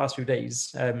last few days.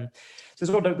 So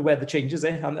there's no doubt the weather changes,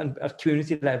 and at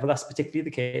community level, that's particularly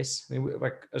the case. I mean,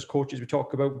 like as coaches, we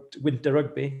talk about winter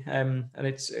rugby, and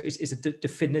it's a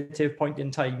definitive point in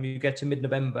time. You get to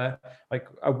mid-November, like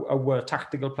our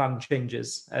tactical plan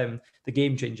changes, the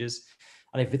game changes,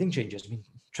 and everything changes. I mean,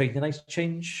 training nights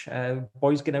change.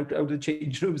 Boys getting out of the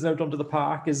change rooms and out onto the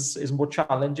park is more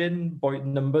challenging.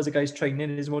 Numbers of guys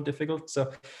training is more difficult.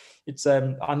 So it's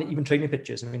and even training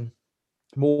pitches. I mean,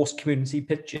 most community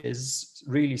pitches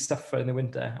really suffer in the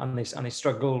winter, and they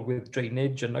struggle with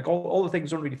drainage and like all the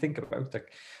things you don't really think about,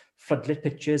 like floodlit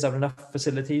pitches have enough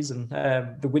facilities, and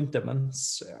the winter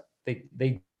months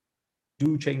they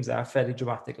do change that fairly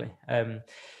dramatically.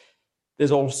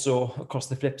 There's also, of course,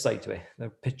 the flip side to it. The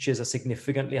pitches are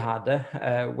significantly harder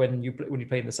when you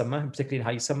play in the summer, particularly in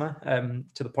high summer,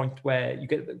 to the point where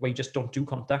you just don't do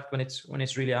contact when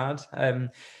it's really hard.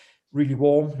 Really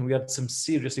warm. We had some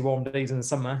seriously warm days in the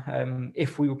summer.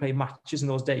 If we were playing matches in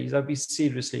those days, I'd be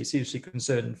seriously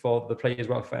concerned for the players'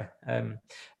 welfare.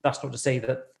 That's not to say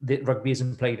that the rugby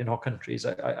isn't played in hot countries.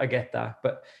 I get that,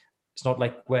 but it's not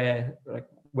like we're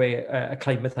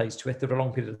acclimatized to it for a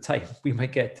long period of time. We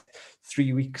might get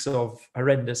 3 weeks of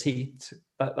horrendous heat.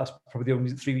 That's probably the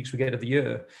only 3 weeks we get of the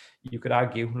year. You could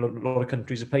argue a lot of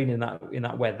countries are playing in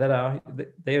that weather.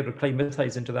 They're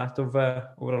acclimatized into that over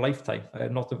a lifetime,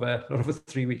 not over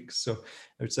 3 weeks. So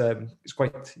it's a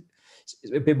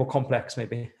bit more complex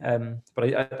maybe.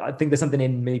 But I think there's something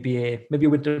in maybe a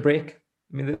winter break.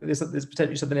 I mean, there's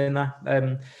potentially something in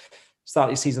that.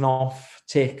 Start your season off,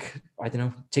 take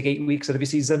 8 weeks out of your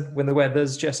season when the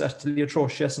weather's just utterly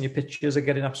atrocious and your pitches are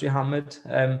getting absolutely hammered,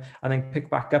 and then pick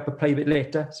back up and play a bit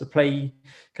later. So play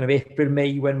kind of April,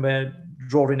 May when we're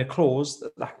drawing a close.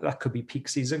 That could be peak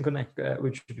season, couldn't it?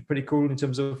 Which would be pretty cool in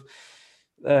terms of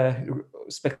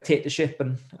spectatorship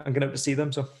and getting out to see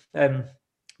them. So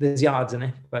there's yards in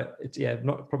it, but it's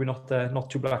probably not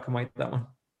too black and white, that one.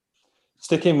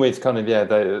 Sticking with kind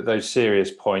of those serious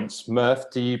points,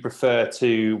 Murph, do you prefer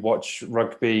to watch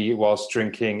rugby whilst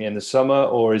drinking in the summer,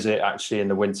 or is it actually in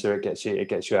the winter it gets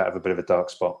you out of a bit of a dark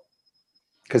spot?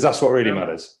 Because that's what really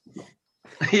matters.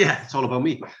 Yeah, it's all about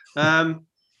me.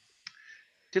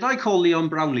 Did I call Leon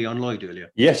Brown Leon Lloyd earlier?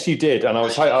 Yes, you did, and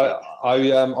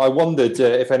I wondered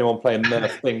if anyone playing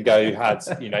Murph Bingo had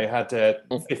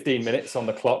 15 minutes on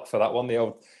the clock for that one,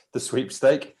 the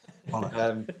sweepstake.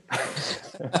 It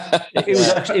was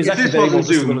actually very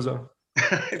noticeable as well.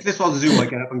 If this was Zoom,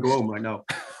 I'd get up and go home right now.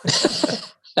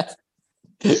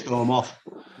 Storm off.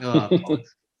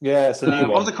 Yeah, it's a new one.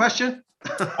 What was the question?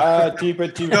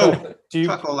 Do you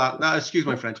fuck all that? No, excuse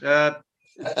my French.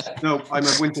 No, I'm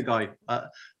a winter guy.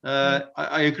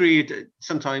 I agree.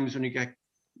 Sometimes when you get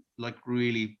like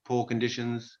really poor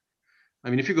conditions, I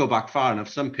mean, if you go back far enough,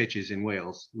 some pitches in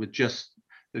Wales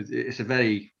it's a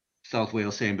very South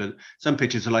Wales saying, but some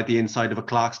pitches are like the inside of a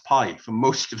Clark's pie for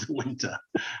most of the winter,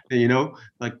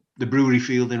 like the Brewery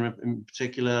Field in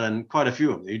particular, and quite a few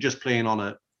of them. You're just playing on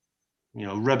a,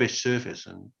 rubbish surface,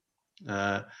 and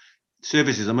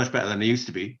surfaces are much better than they used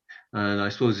to be. And I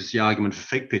suppose it's the argument for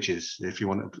fake pitches if you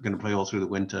going to play all through the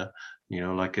winter,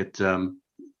 like at the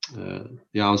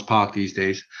Arms Park these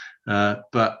days.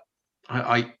 But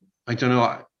I don't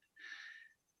know.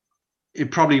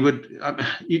 It probably would.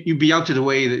 You'd be out of the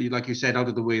way that, like you said, out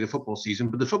of the way of the football season.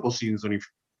 But the football season only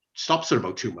stops for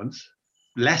about 2 months.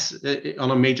 Less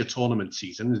on a major tournament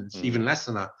season. It's even less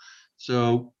than that.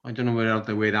 So I don't know we're out of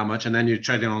the way that much. And then you're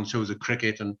treading on shows of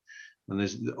cricket, and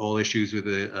there's all issues with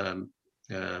the.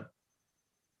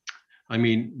 I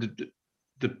mean,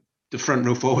 the front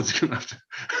row forwards are going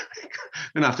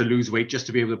to have to lose weight just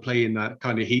to be able to play in that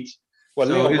kind of heat. Well,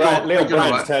 so Leon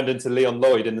Brown's turned into Leon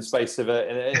Lloyd in the space of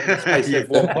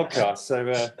one podcast.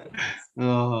 So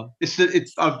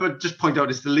I'll just point out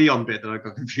it's the Leon bit that I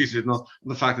got confused with, not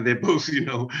the fact that they're both,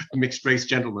 mixed race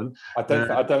gentlemen. I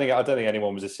don't think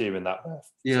anyone was assuming that.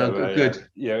 Yeah, so, good.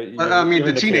 I mean,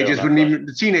 the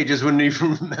teenagers wouldn't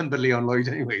even remember Leon Lloyd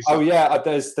anyway. So. Oh yeah,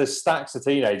 there's stacks of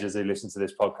teenagers who listen to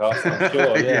this podcast. I'm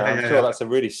sure. I'm sure that's a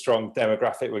really strong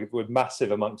demographic. We're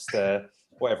massive amongst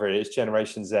whatever it is,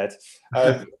 Generation Z.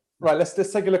 Right, let's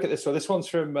take a look at this one. This one's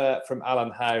from Alan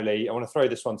Howley. I want to throw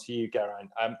this one to you, Geraint.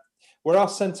 Were our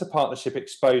centre partnership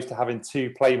exposed to having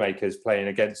two playmakers playing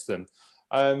against them?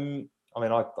 I mean, I'm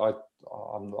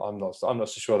not so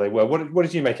sure they were. What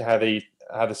did you make of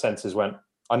how the centres went?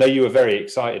 I know you were very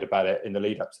excited about it in the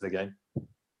lead up to the game.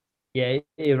 Yeah,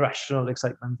 irrational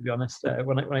excitement, to be honest.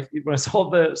 When I saw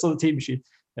the team sheet,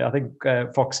 I think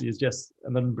Foxy is just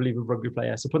an unbelievable rugby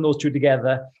player. So putting those two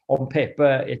together on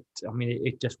paper, it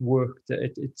just worked.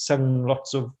 It sang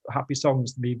lots of happy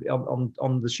songs to me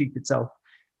on the sheet itself.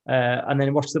 And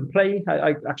then watch them play.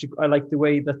 I like the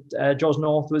way that Jaws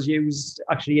North was used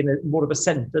actually in more of a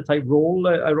centre type role,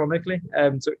 ironically.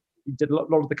 So he did a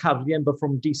lot of the carrying, but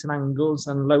from decent angles,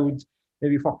 and allowed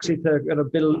maybe Foxy to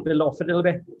build off it a little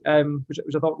bit,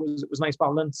 which I thought was a nice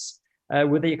balance.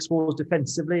 Were they exposed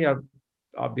defensively?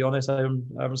 I'll be honest, I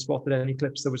haven't spotted any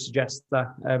clips that would suggest that.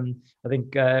 I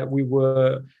think we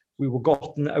were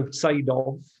gotten outside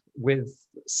of with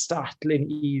startling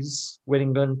ease when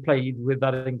England played with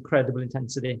that incredible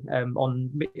intensity on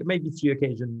maybe 3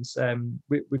 occasions.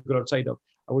 We got outside of.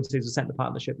 I would say it's a centre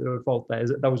partnership that would fault there.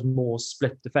 That was more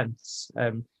split defence,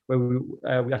 where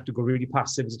we had to go really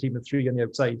passive as a team of 3 on the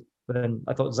outside. But then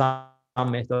I thought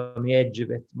Zammit on the edge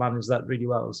of it managed that really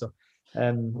well. So.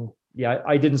 Yeah,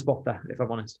 I didn't spot that, if I'm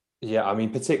honest. Yeah, I mean,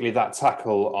 particularly that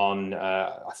tackle on,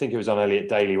 I think it was on Elliot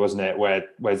Daly, wasn't it? Where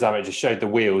Zammit just showed the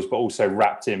wheels, but also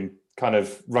wrapped him kind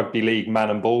of rugby league man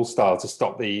and ball style to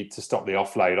stop the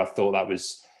offload. I thought that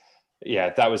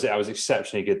was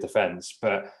exceptionally good defence.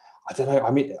 But I don't know.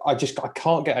 I mean, I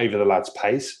can't get over the lad's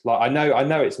pace. Like I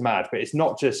know it's mad, but it's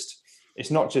not just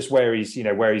where he's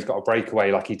got a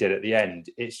breakaway like he did at the end.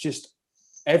 It's just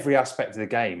every aspect of the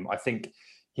game. I think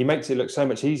he makes it look so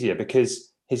much easier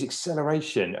because his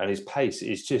acceleration and his pace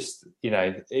is just,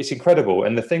 it's incredible.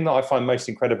 And the thing that I find most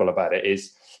incredible about it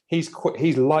is he's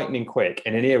lightning quick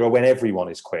in an era when everyone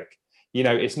is quick.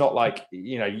 It's not like,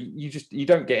 you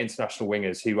don't get international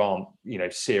wingers who aren't,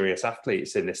 serious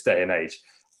athletes in this day and age.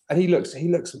 And he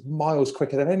looks miles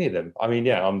quicker than any of them. I mean,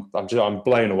 yeah, I'm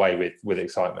blown away with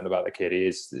excitement about the kid. He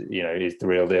is, he's the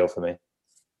real deal for me.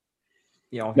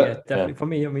 Yeah, definitely. Yeah. For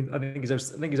me, I mean, I think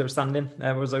he's outstanding.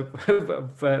 Was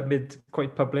mid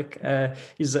quite public. I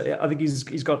think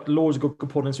he's got loads of good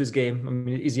components to his game. I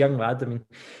mean, he's a young lad. I mean,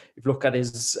 if you look at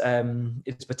his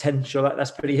potential,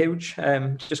 that's pretty huge.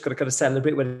 Just got to kind of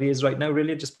celebrate where he is right now.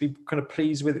 Really, just be kind of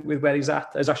pleased with where he's at.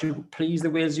 I was actually pleased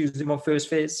that Wales used him on first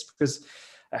phase because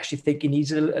I actually think he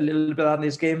needs a little bit of that in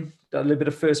his game. A little bit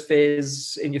of first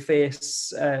phase in your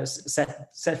face,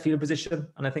 set field position,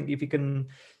 and I think if he can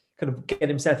kind of get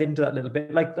himself into that little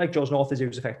bit, like Jaws North is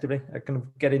used effectively. I kind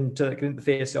of get into the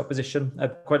face of the opposition.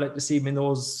 I'd quite like to see him in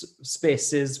those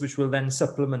spaces, which will then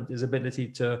supplement his ability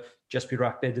to just be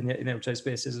rapid in the outside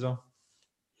spaces as well.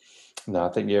 No, I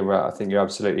think you're right. I think you're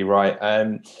absolutely right.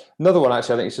 Another one,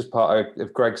 actually, I think it's just part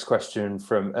of Greg's question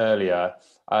from earlier.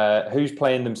 Who's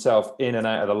playing themselves in and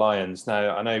out of the Lions?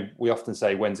 Now, I know we often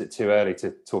say, when's it too early to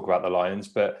talk about the Lions?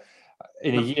 But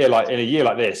in a year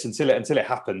like this, until it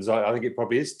happens, I think it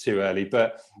probably is too early.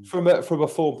 But from a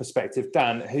form perspective,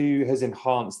 Dan, who has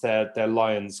enhanced their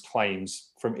Lions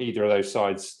claims from either of those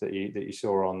sides that you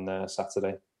saw on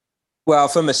Saturday? Well,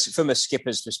 from a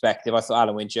skipper's perspective, I thought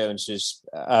Alan Wynne-Jones was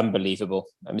unbelievable.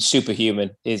 I mean, superhuman.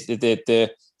 Is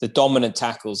the dominant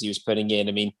tackles he was putting in.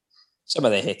 I mean, some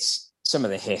of the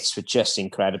hits were just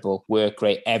incredible. Work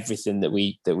rate, everything that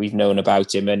we've known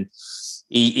about him, and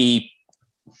he.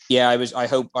 Yeah, I was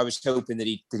hoping that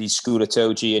he'd school a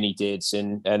Toji, and he did,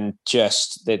 and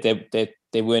just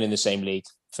they weren't in the same league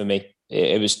for me.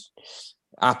 it was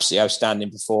absolutely outstanding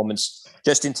performance.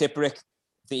 Justin Tipuric,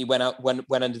 I think he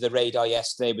went under the radar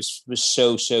yesterday. Was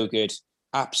so good,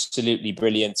 absolutely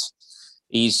brilliant.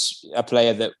 He's a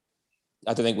player that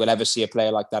I don't think we'll ever see a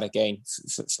player like that again.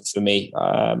 For me,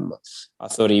 I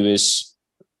thought he was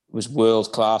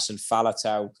world class, and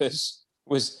Faletau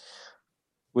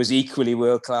was equally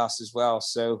world class as well.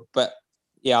 So, but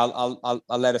yeah, I'll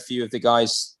let a few of the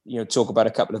guys talk about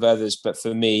a couple of others. But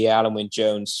for me, Alun Wyn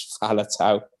Jones,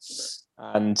 Faletau,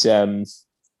 and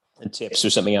Tips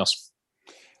was something else.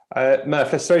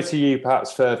 Murph, let's throw to you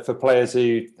perhaps for players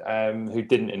who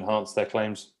didn't enhance their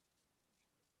claims.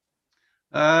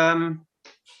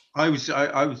 I was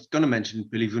going to mention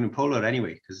Billy Vunipola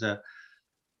anyway, because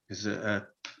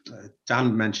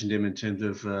Dan mentioned him in terms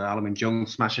of Alun Wyn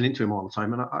Jones smashing into him all the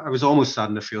time, and I was almost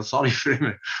starting to feel sorry for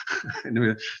him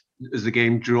as the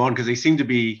game drew on, because they seemed to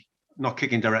be not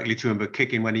kicking directly to him, but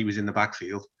kicking when he was in the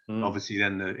backfield. Obviously,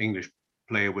 then the English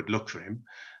player would look for him,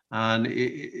 and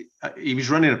he was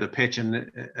running up the pitch, and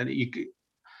you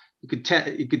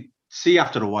could see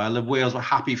after a while that Wales were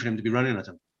happy for him to be running at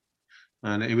him.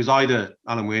 And it was either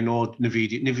Alun Wyn or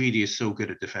Navidi. Navidi is so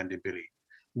good at defending Billy.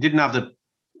 He didn't have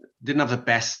the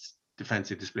best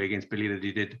defensive display against Billy that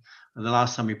he did. And the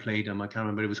last time we played him, I can't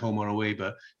remember if it was home or away,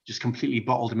 but just completely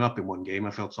bottled him up in one game.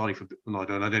 I felt sorry for. No,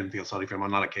 I didn't feel sorry for him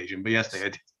on that occasion, but yesterday I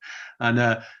did.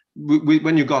 And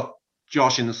when you got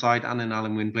Josh in the side and then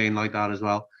Alun Wyn playing like that as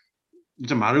well, it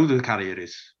doesn't matter who the carrier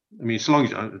is. I mean, as long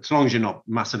as you're not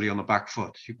massively on the back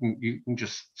foot, you can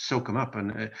just soak him up.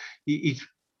 And he's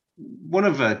one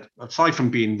of aside from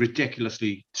being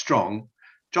ridiculously strong,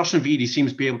 Josh Navidi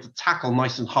seems to be able to tackle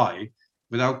nice and high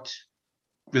without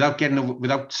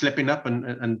slipping up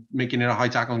and making it a high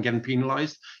tackle and getting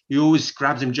penalised. He always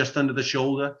grabs him just under the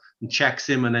shoulder and checks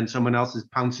him, and then someone else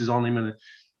pounces on him. And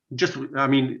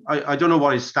I don't know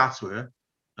what his stats were.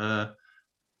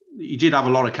 He did have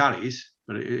a lot of carries,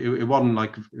 but it wasn't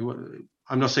like.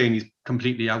 I'm not saying he's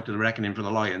completely out of the reckoning for the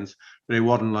Lions, but it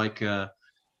wasn't like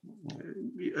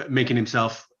making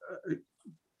himself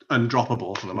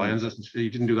undroppable for the Lions. He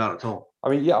didn't do that at all. I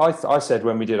mean, yeah, I said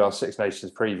when we did our Six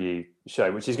Nations preview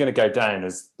show, which is going to go down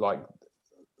as like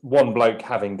one bloke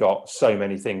having got so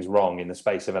many things wrong in the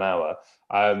space of an hour.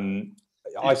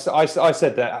 I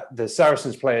said that the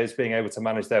Saracens players being able to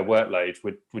manage their workload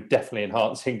would definitely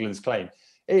enhance England's claim.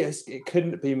 It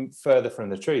couldn't be further from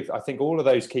the truth. I think all of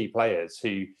those key players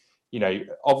who,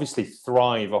 obviously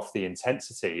thrive off the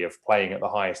intensity of playing at the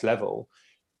highest level,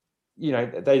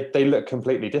 they look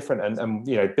completely different. And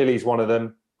Billy's one of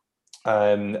them.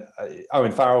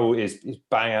 Owen Farrell is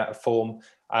bang out of form.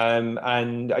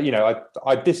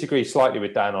 I disagree slightly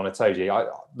with Dan on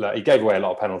Itoje. He gave away a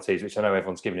lot of penalties, which I know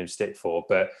everyone's giving him stick for,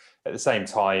 but at the same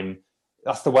time,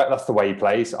 that's the way he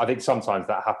plays. I think sometimes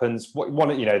that happens.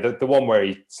 The one where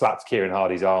he slapped Kieran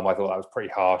Hardy's arm, I thought that was pretty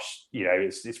harsh.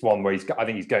 It's one where I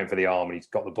think he's going for the arm and he's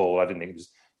got the ball. I didn't think it was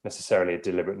necessarily a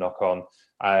deliberate knock on.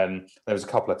 There was a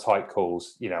couple of tight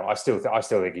calls. I still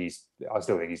think he's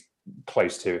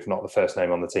close to, if not the first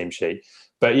name on the team sheet.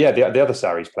 But yeah, the other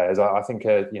Sarries players, I think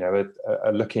are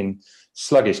looking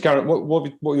sluggish. Garrett,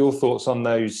 what are your thoughts on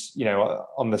those?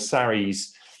 On the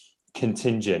Sarries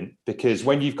contingent, because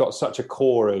when you've got such a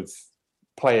core of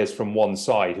players from one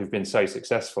side who've been so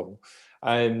successful,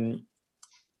 how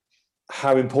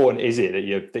important is it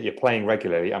that you're playing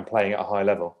regularly and playing at a high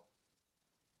level?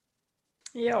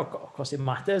 Yeah, of course it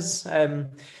matters.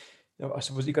 I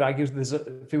suppose you could argue there's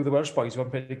a few of the Welsh boys who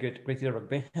haven't played great deal of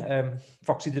rugby.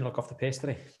 Foxy didn't look off the pace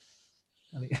today.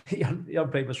 I think he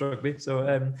hadn't played much rugby.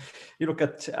 So you look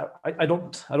at. I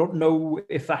don't know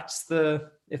if that's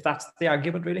the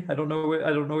argument really. I don't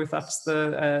know if that's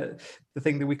the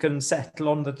thing that we can settle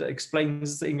on that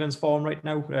explains England's form right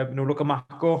now. Look at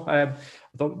Mako. I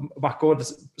thought Mako had a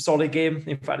solid game.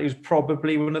 In fact, he was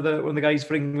probably one of the guys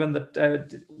for England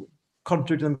that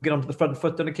contributed them to get onto the front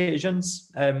foot on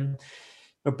occasions.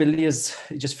 Billy it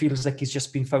just feels like he's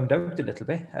just been found out a little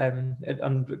bit,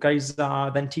 and guys are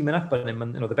then teaming up on him,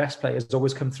 and the best players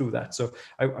always come through that. So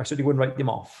I certainly wouldn't write him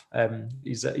off.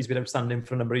 He's been outstanding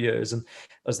for a number of years, and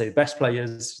as I say, the best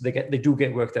players they do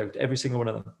get worked out, every single one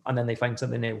of them, and then they find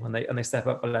something new and they step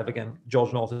up a level again.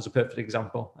 George North is a perfect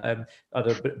example. Had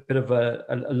a bit of a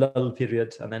lull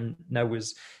period, and then now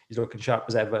he's looking sharp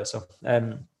as ever. So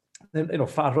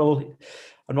Farrell,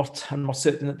 I'm not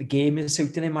certain that the game is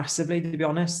suiting him massively, to be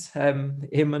honest.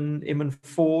 Him and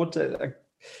Ford,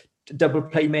 double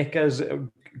playmakers,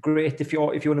 great if you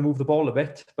want to move the ball a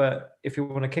bit, but if you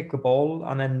want to kick the ball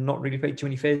and then not really play too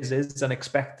many phases and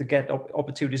expect to get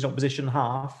opportunities in opposition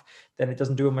half, then it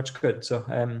doesn't do him much good. So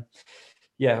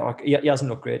he hasn't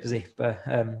looked great, does he? But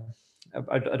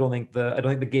I don't think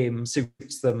the game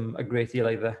suits them a great deal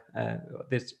either.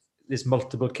 This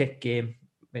multiple kick game,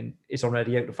 I mean, it's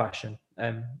already out of fashion.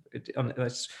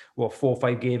 It's 4 or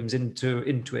 5 games into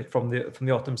it from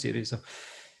the autumn series. So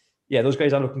yeah, those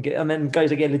guys are looking good. And then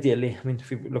guys like Elidili, I mean,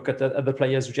 if you look at the other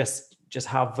players who just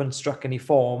haven't struck any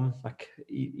form, like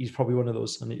he's probably one of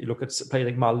those. And you look at a player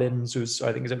like Mullins, who's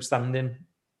I think is outstanding.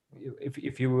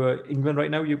 If you were England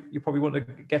right now, you probably want to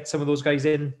get some of those guys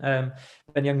in.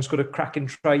 Ben Young's got a cracking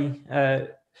try.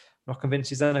 Not convinced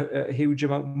he's done a huge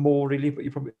amount more really, but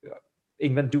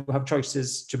England do have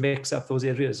choices to mix up those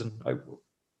areas, and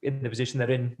in the position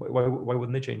they're in, why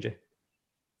wouldn't they change it?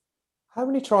 How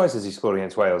many tries has he scored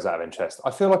against Wales out of interest?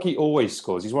 I feel like he always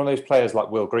scores. He's one of those players like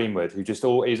Will Greenwood who just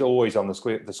is always on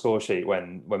the score sheet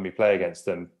when we play against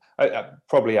them.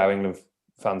 Probably how England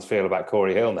fans feel about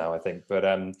Corey Hill now, I think.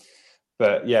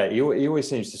 But yeah, he always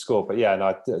seems to score. But yeah,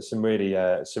 no, some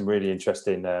really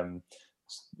interesting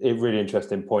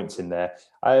points in there.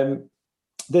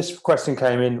 This question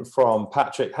came in from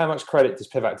Patrick. How much credit does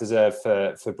Pivac deserve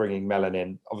for bringing Mellon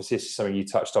in? Obviously, this is something you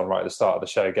touched on right at the start of the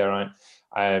show, Geraint.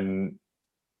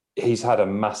 He's had a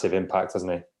massive impact,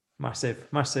 hasn't he? Massive.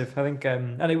 I think,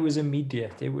 and it was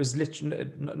immediate. It was literally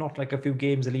not like a few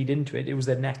games that lead into it. It was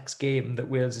the next game that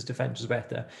Wales' defence was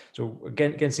better. So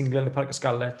against England, the Parc y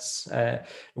Scarlets,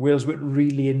 Wales were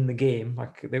really in the game.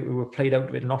 Like they were played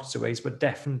out in lots of ways, but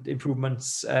definite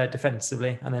improvements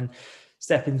defensively. And then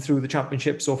stepping through the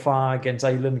championship so far against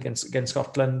Ireland, against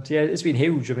Scotland, yeah, it's been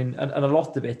huge. I mean, and a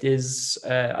lot of it is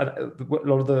a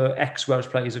lot of the ex-Welsh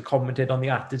players have commented on the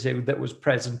attitude that was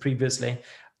present previously.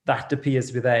 That appears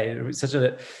to be there. It's such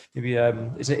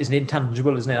it's an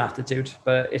intangible, isn't it, attitude,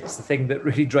 but it's the thing that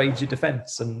really drives your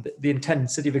defence, and the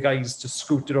intensity of the guys to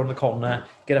scoot it on the corner,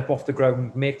 get up off the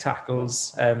ground, make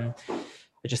tackles. I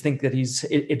just think that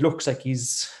it looks like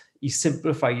he's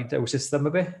simplified our system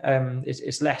a bit.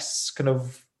 It's less kind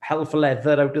of hell for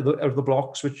leather out of the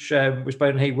blocks, which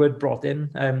Byron Hayward brought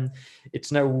in.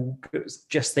 It's now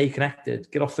just stay connected,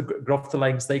 get off the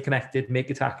line, stay connected, make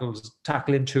your tackles,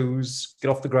 tackle in twos, get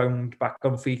off the ground, back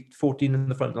on feet, 14 in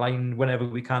the front line whenever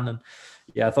we can. And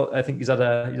yeah, I think he's had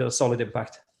a solid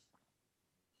impact.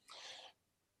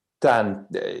 Dan,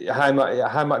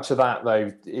 how much of that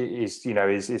though is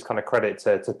kind of credit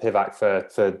to Pivac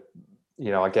for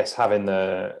I guess having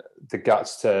the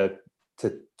guts to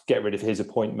get rid of his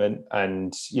appointment?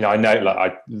 And I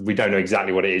know we don't know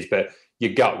exactly what it is, but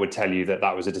your gut would tell you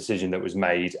that was a decision that was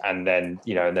made, and then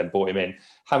brought him in.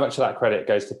 How much of that credit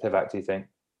goes to Pivac, do you think?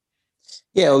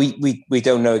 Yeah, we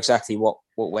don't know exactly what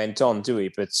went on, do we?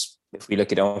 But if we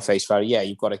look at it on face value, yeah,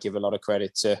 you've got to give a lot of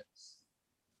credit to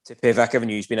Pivac, haven't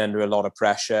you? He's been under a lot of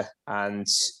pressure, and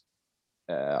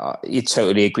you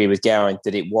totally agree with Geraint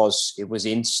that it was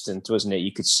instant, wasn't it?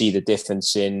 You could see the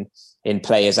difference in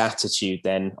players' attitude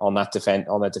then on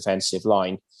the defensive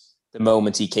line the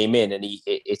moment he came in, and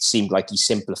it seemed like he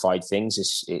simplified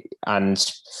things and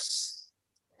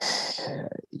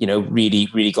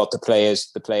really got the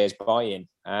players buy-in,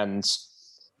 and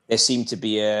there seemed to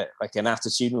be an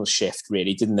attitudinal shift,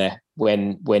 really, didn't there,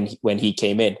 when he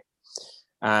came in.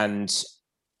 And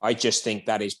I just think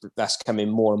that's coming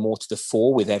more and more to the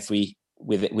fore with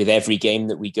every game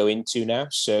that we go into now.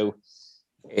 So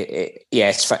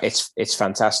it's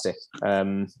fantastic.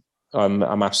 I'm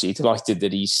absolutely delighted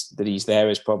that he's there,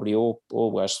 as probably all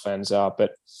Welsh fans are.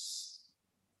 But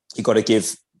you got to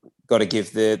give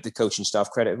the coaching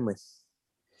staff credit, haven't we?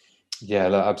 Yeah,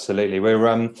 look, absolutely.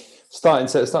 We're starting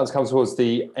to come towards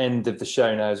the end of the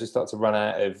show now as we start to run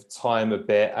out of time a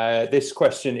bit. This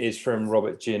question is from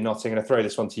Robert Gianotti. I'm going to throw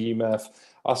this one to you, Murph.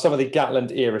 Are some of the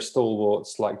Gatland era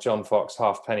stalwarts like John Fox,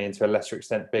 Halfpenny, and to a lesser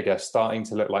extent Biggar, starting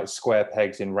to look like square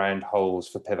pegs in round holes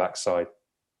for Pivac's side?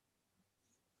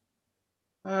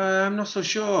 I'm not so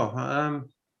sure.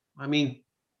 I mean,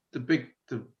 the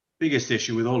biggest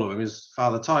issue with all of them is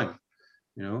Father Time.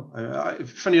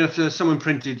 Funny enough, someone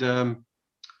printed when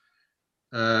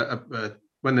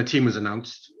the team was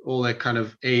announced, all their kind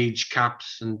of age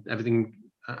caps and everything,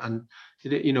 and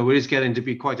it is getting to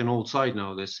be quite an old side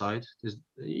now. This side, there's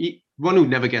one who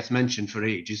never gets mentioned for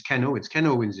age is Ken Owens. Ken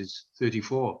Owens is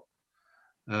 34.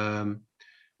 All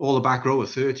the back row are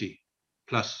 30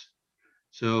 plus.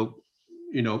 So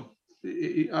I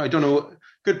don't know.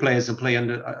 Good players will play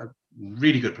under.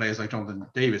 Really good players like Jonathan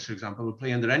Davis, for example, will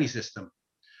play under any system.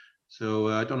 So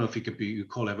I don't know if he could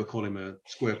ever call him a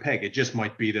square peg. It just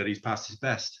might be that he's past his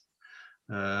best.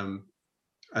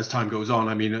 As time goes on,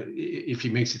 I mean, if he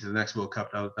makes it to the next World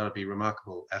Cup, that'll be a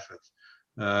remarkable effort.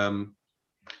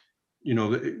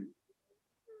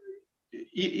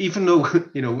 Even though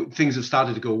things have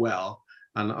started to go well,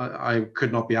 And I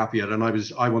could not be happier. And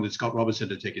I wanted Scott Robertson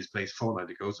to take his place a fortnight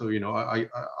ago. So, I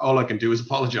all I can do is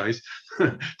apologise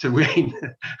to Wayne.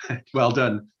 Well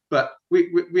done. But we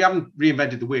haven't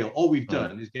reinvented the wheel. All we've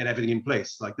done is get everything in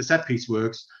place. Like the set piece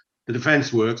works, the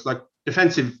defence works. Like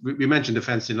defensive, we mentioned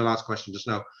defence in the last question just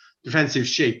now. Defensive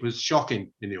shape was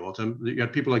shocking in the autumn. You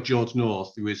had people like George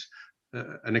North, who is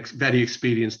very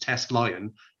experienced test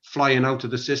lion, flying out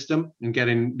of the system and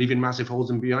leaving massive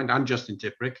holes in behind, and Justin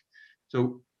Tipuric.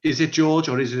 So is it George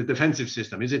or is it a defensive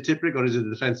system? Is it Tipuric or is it a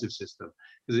defensive system?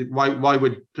 Why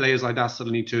would players like that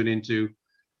suddenly turn into,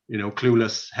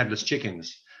 clueless, headless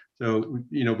chickens? So,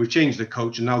 we've changed the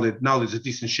coach, and now there's a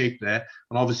decent shape there.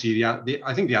 And obviously,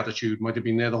 I think the attitude might have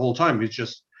been there the whole time. It's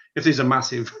just, if there's a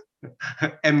massive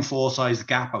M4 sized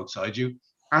gap outside you,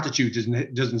 attitude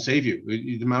doesn't save you,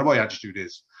 no matter what your attitude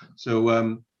is. So,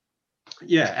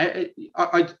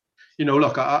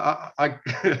 look,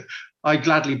 I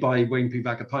gladly buy Wayne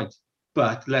Pivac a pint,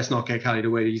 but let's not get carried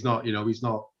away. He's not.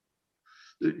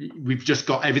 We've just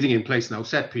got everything in place now: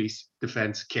 set piece,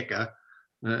 defense, kicker.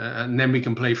 And then we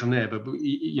can play from there. But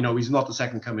he's not the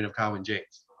second coming of Carwyn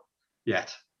James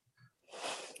yet.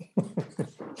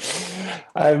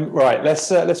 Right.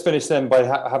 Let's finish then by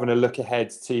having a look ahead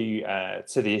to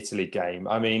the Italy game.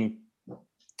 I mean,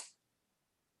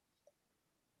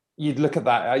 you'd look at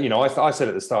that. I said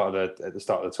at the start of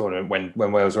the tournament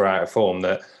when Wales were out of form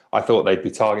that I thought they'd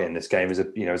be targeting this game as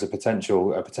a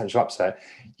potential upset.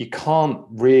 You can't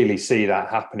really see that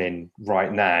happening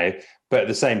right now. But at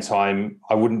the same time,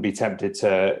 I wouldn't be tempted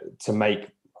to make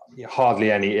hardly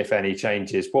any, if any,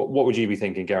 changes. What would you be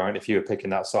thinking, Geraint, if you were picking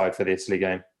that side for the Italy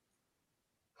game?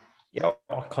 Yeah,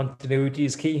 continuity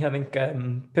is key. I think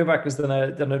Pivac has done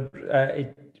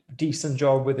a decent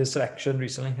job with his selection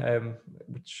recently,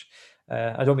 which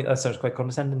I don't mean that sounds quite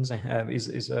condescending.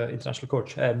 He's an international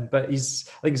coach, but he's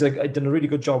done a really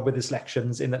good job with his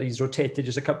selections in that he's rotated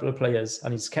just a couple of players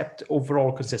and he's kept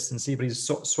overall consistency, but he's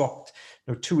swapped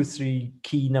 2 or 3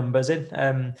 key numbers in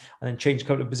and then changed a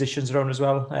couple of positions around as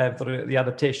well. The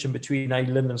adaptation between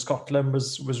Ireland and Scotland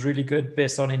was really good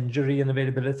based on injury and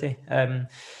availability.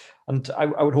 And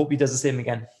I would hope he does the same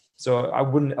again. So I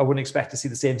wouldn't expect to see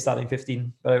the same starting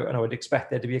 15, but I would expect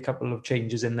there to be a couple of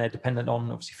changes in there, dependent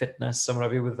on obviously fitness. Some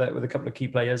of you with a couple of key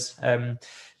players.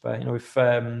 But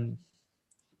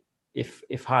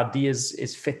if Hardy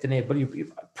is fit and able,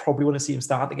 you probably want to see him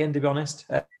start again. To be honest,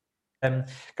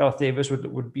 Gareth Davies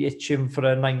would be itching for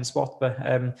a 9 spot, but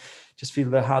just feel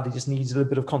that Hardy just needs a little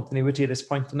bit of continuity at this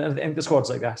point, and the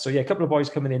squad's like that. So yeah, a couple of boys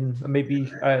coming in, maybe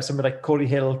somebody like Corey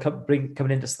Hill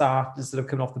coming in to start instead of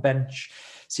coming off the bench.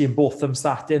 Seeing both of them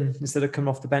starting instead of coming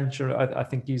off the bench, I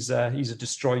think he's a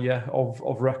destroyer of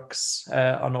rucks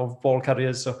and of ball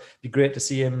carriers. So it'd be great to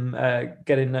see him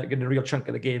getting a real chunk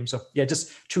of the game. So yeah,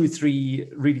 just 2 or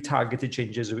 3 really targeted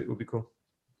changes would be cool.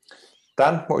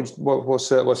 Dan,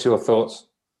 what's your thoughts?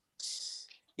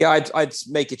 Yeah, I'd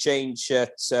make a change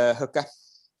at hooker.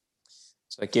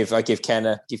 So I give Ken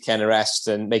a rest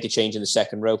and make a change in the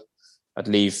second row. I'd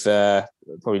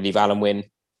probably leave Alan Wynne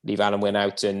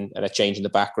out and a change in the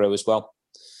back row as well.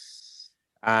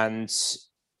 And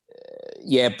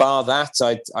bar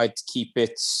that, I'd keep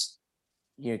it,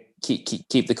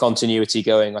 keep the continuity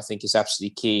going. I think is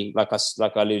absolutely key. Like I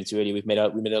alluded to earlier, we made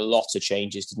a lot of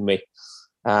changes, didn't we?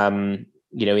 In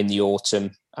the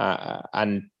autumn,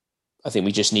 and I think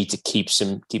we just need to keep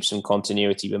some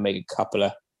continuity, but make a couple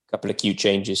of cute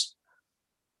changes.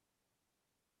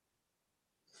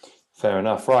 Fair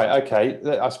enough. Right. Okay.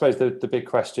 I suppose the big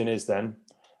question is then,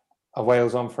 are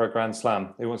Wales on for a Grand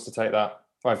Slam? Who wants to take that?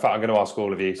 Well, in fact, I'm going to ask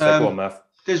all of you. So go on, Murph.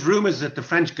 There's rumours that the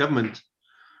French government,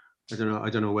 I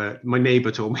don't know where, my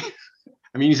neighbour told me.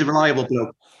 I mean, he's a reliable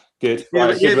bloke. Good. Yeah,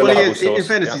 right, in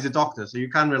fairness, he's a doctor, so you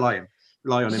can rely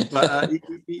on him. But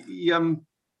he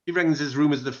reckons there's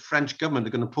rumours the French government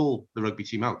are going to pull the rugby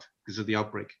team out because of the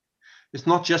outbreak. It's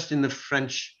not just in the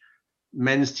French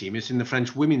men's team, it's in the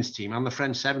French women's team and the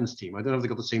French sevens team. I don't know if they've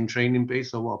got the same training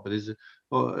base or what, but it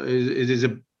is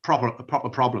a proper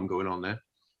problem going on there.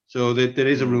 So there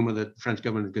is a rumour that the French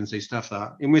government is going to say stuff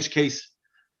that, in which case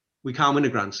we can't win a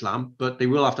Grand Slam, but they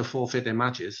will have to forfeit their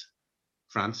matches,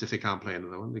 France, if they can't play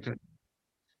another one. They can.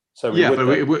 So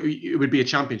it would be a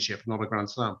championship, not a Grand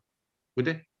Slam, would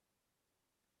they?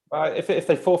 If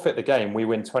they forfeit the game, we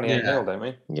win 28-0, don't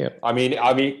we? Yeah. I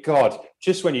mean, God,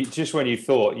 just when you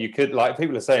thought you could, like,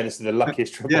 people are saying this is the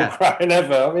luckiest triple crown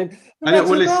ever. I mean,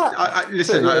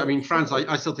 listen. I mean, France.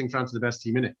 I still think France is the best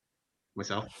team in it.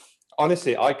 Myself,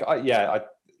 honestly, I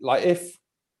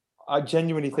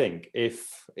genuinely think if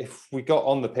we got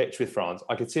on the pitch with France,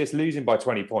 I could see us losing by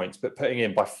 20 points, but putting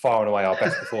in by far and away our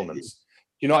best performance.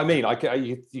 you know what I mean?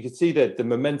 You could see the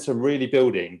momentum really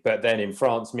building, but then in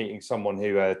France meeting someone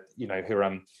who are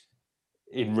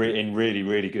in really,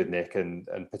 really good nick and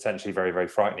potentially very, very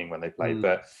frightening when they play.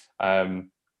 But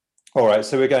all right,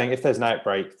 so we're going, if there's an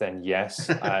outbreak, then yes.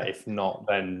 If not,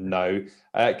 then no.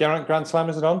 Geraint, Grand Slam,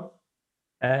 is it on?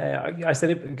 I said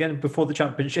it again before the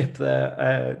championship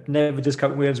there. Never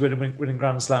discount Wales winning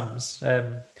Grand Slams.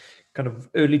 Kind of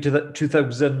early to the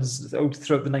 2000s, out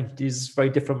throughout the 90s, very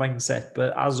different mindset.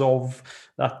 But as of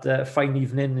that fine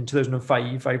evening in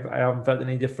 2005, I haven't felt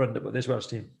any different about this Welsh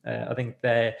team. I think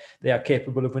they are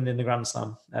capable of winning the Grand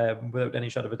Slam without any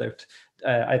shadow of a doubt.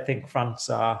 I think France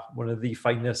are one of the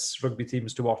finest rugby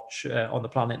teams to watch on the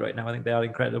planet right now. I think they are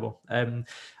incredible. I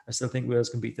still think Wales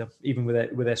can beat them, even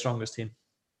with their strongest team.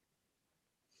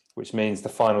 Which means the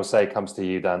final say comes to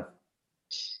you, Dan.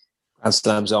 Grand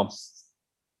Slam's on.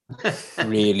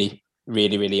 Really,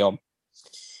 really, really on.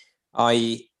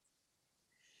 I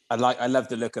love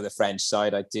the look of the French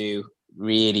side. I do.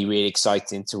 Really, really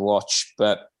exciting to watch.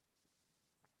 But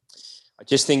I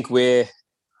just think we're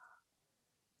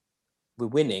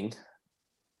winning,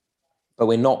 but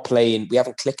we're not playing. We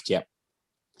haven't clicked yet.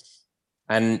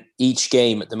 And each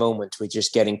game at the moment, we're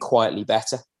just getting quietly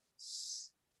better.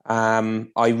 I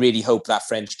really hope that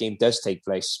French game does take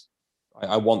place.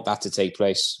 I want that to take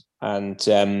place. And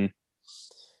for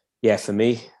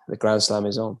me, the Grand Slam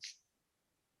is on.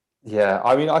 Yeah,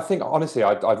 I mean, I think honestly,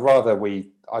 I'd rather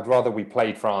we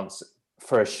played France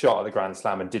for a shot at the Grand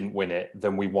Slam and didn't win it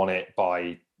than we won it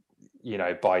by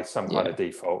some kind of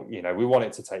default. You know, we want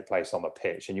it to take place on the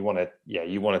pitch, and you want to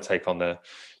take on the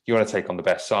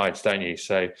best sides, don't you?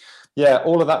 So, yeah,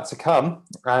 all of that to come,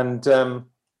 and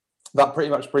that pretty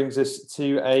much brings us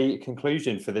to a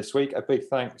conclusion for this week. A big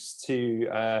thanks to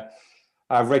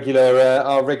our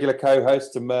regular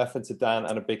co-host, to Murph and to Dan,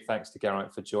 and a big thanks to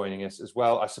Geraint for joining us as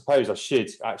well. I suppose I should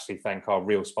actually thank our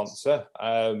real sponsor,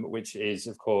 which is,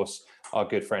 of course, our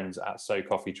good friends at So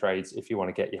Coffee Trades. If you want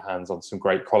to get your hands on some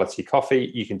great quality coffee,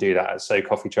 you can do that at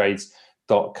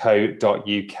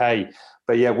socoffeetrades.co.uk.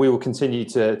 But yeah, we will continue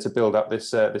to build up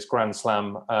this Grand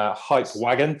Slam hype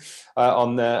wagon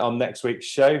on next week's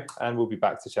show, and we'll be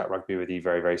back to chat rugby with you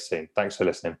very, very soon. Thanks for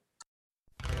listening.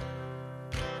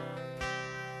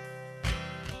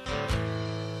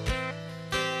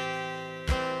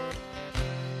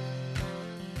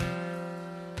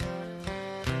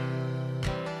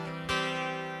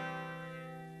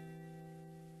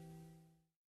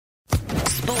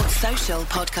 Sports Social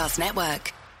Podcast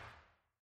Network.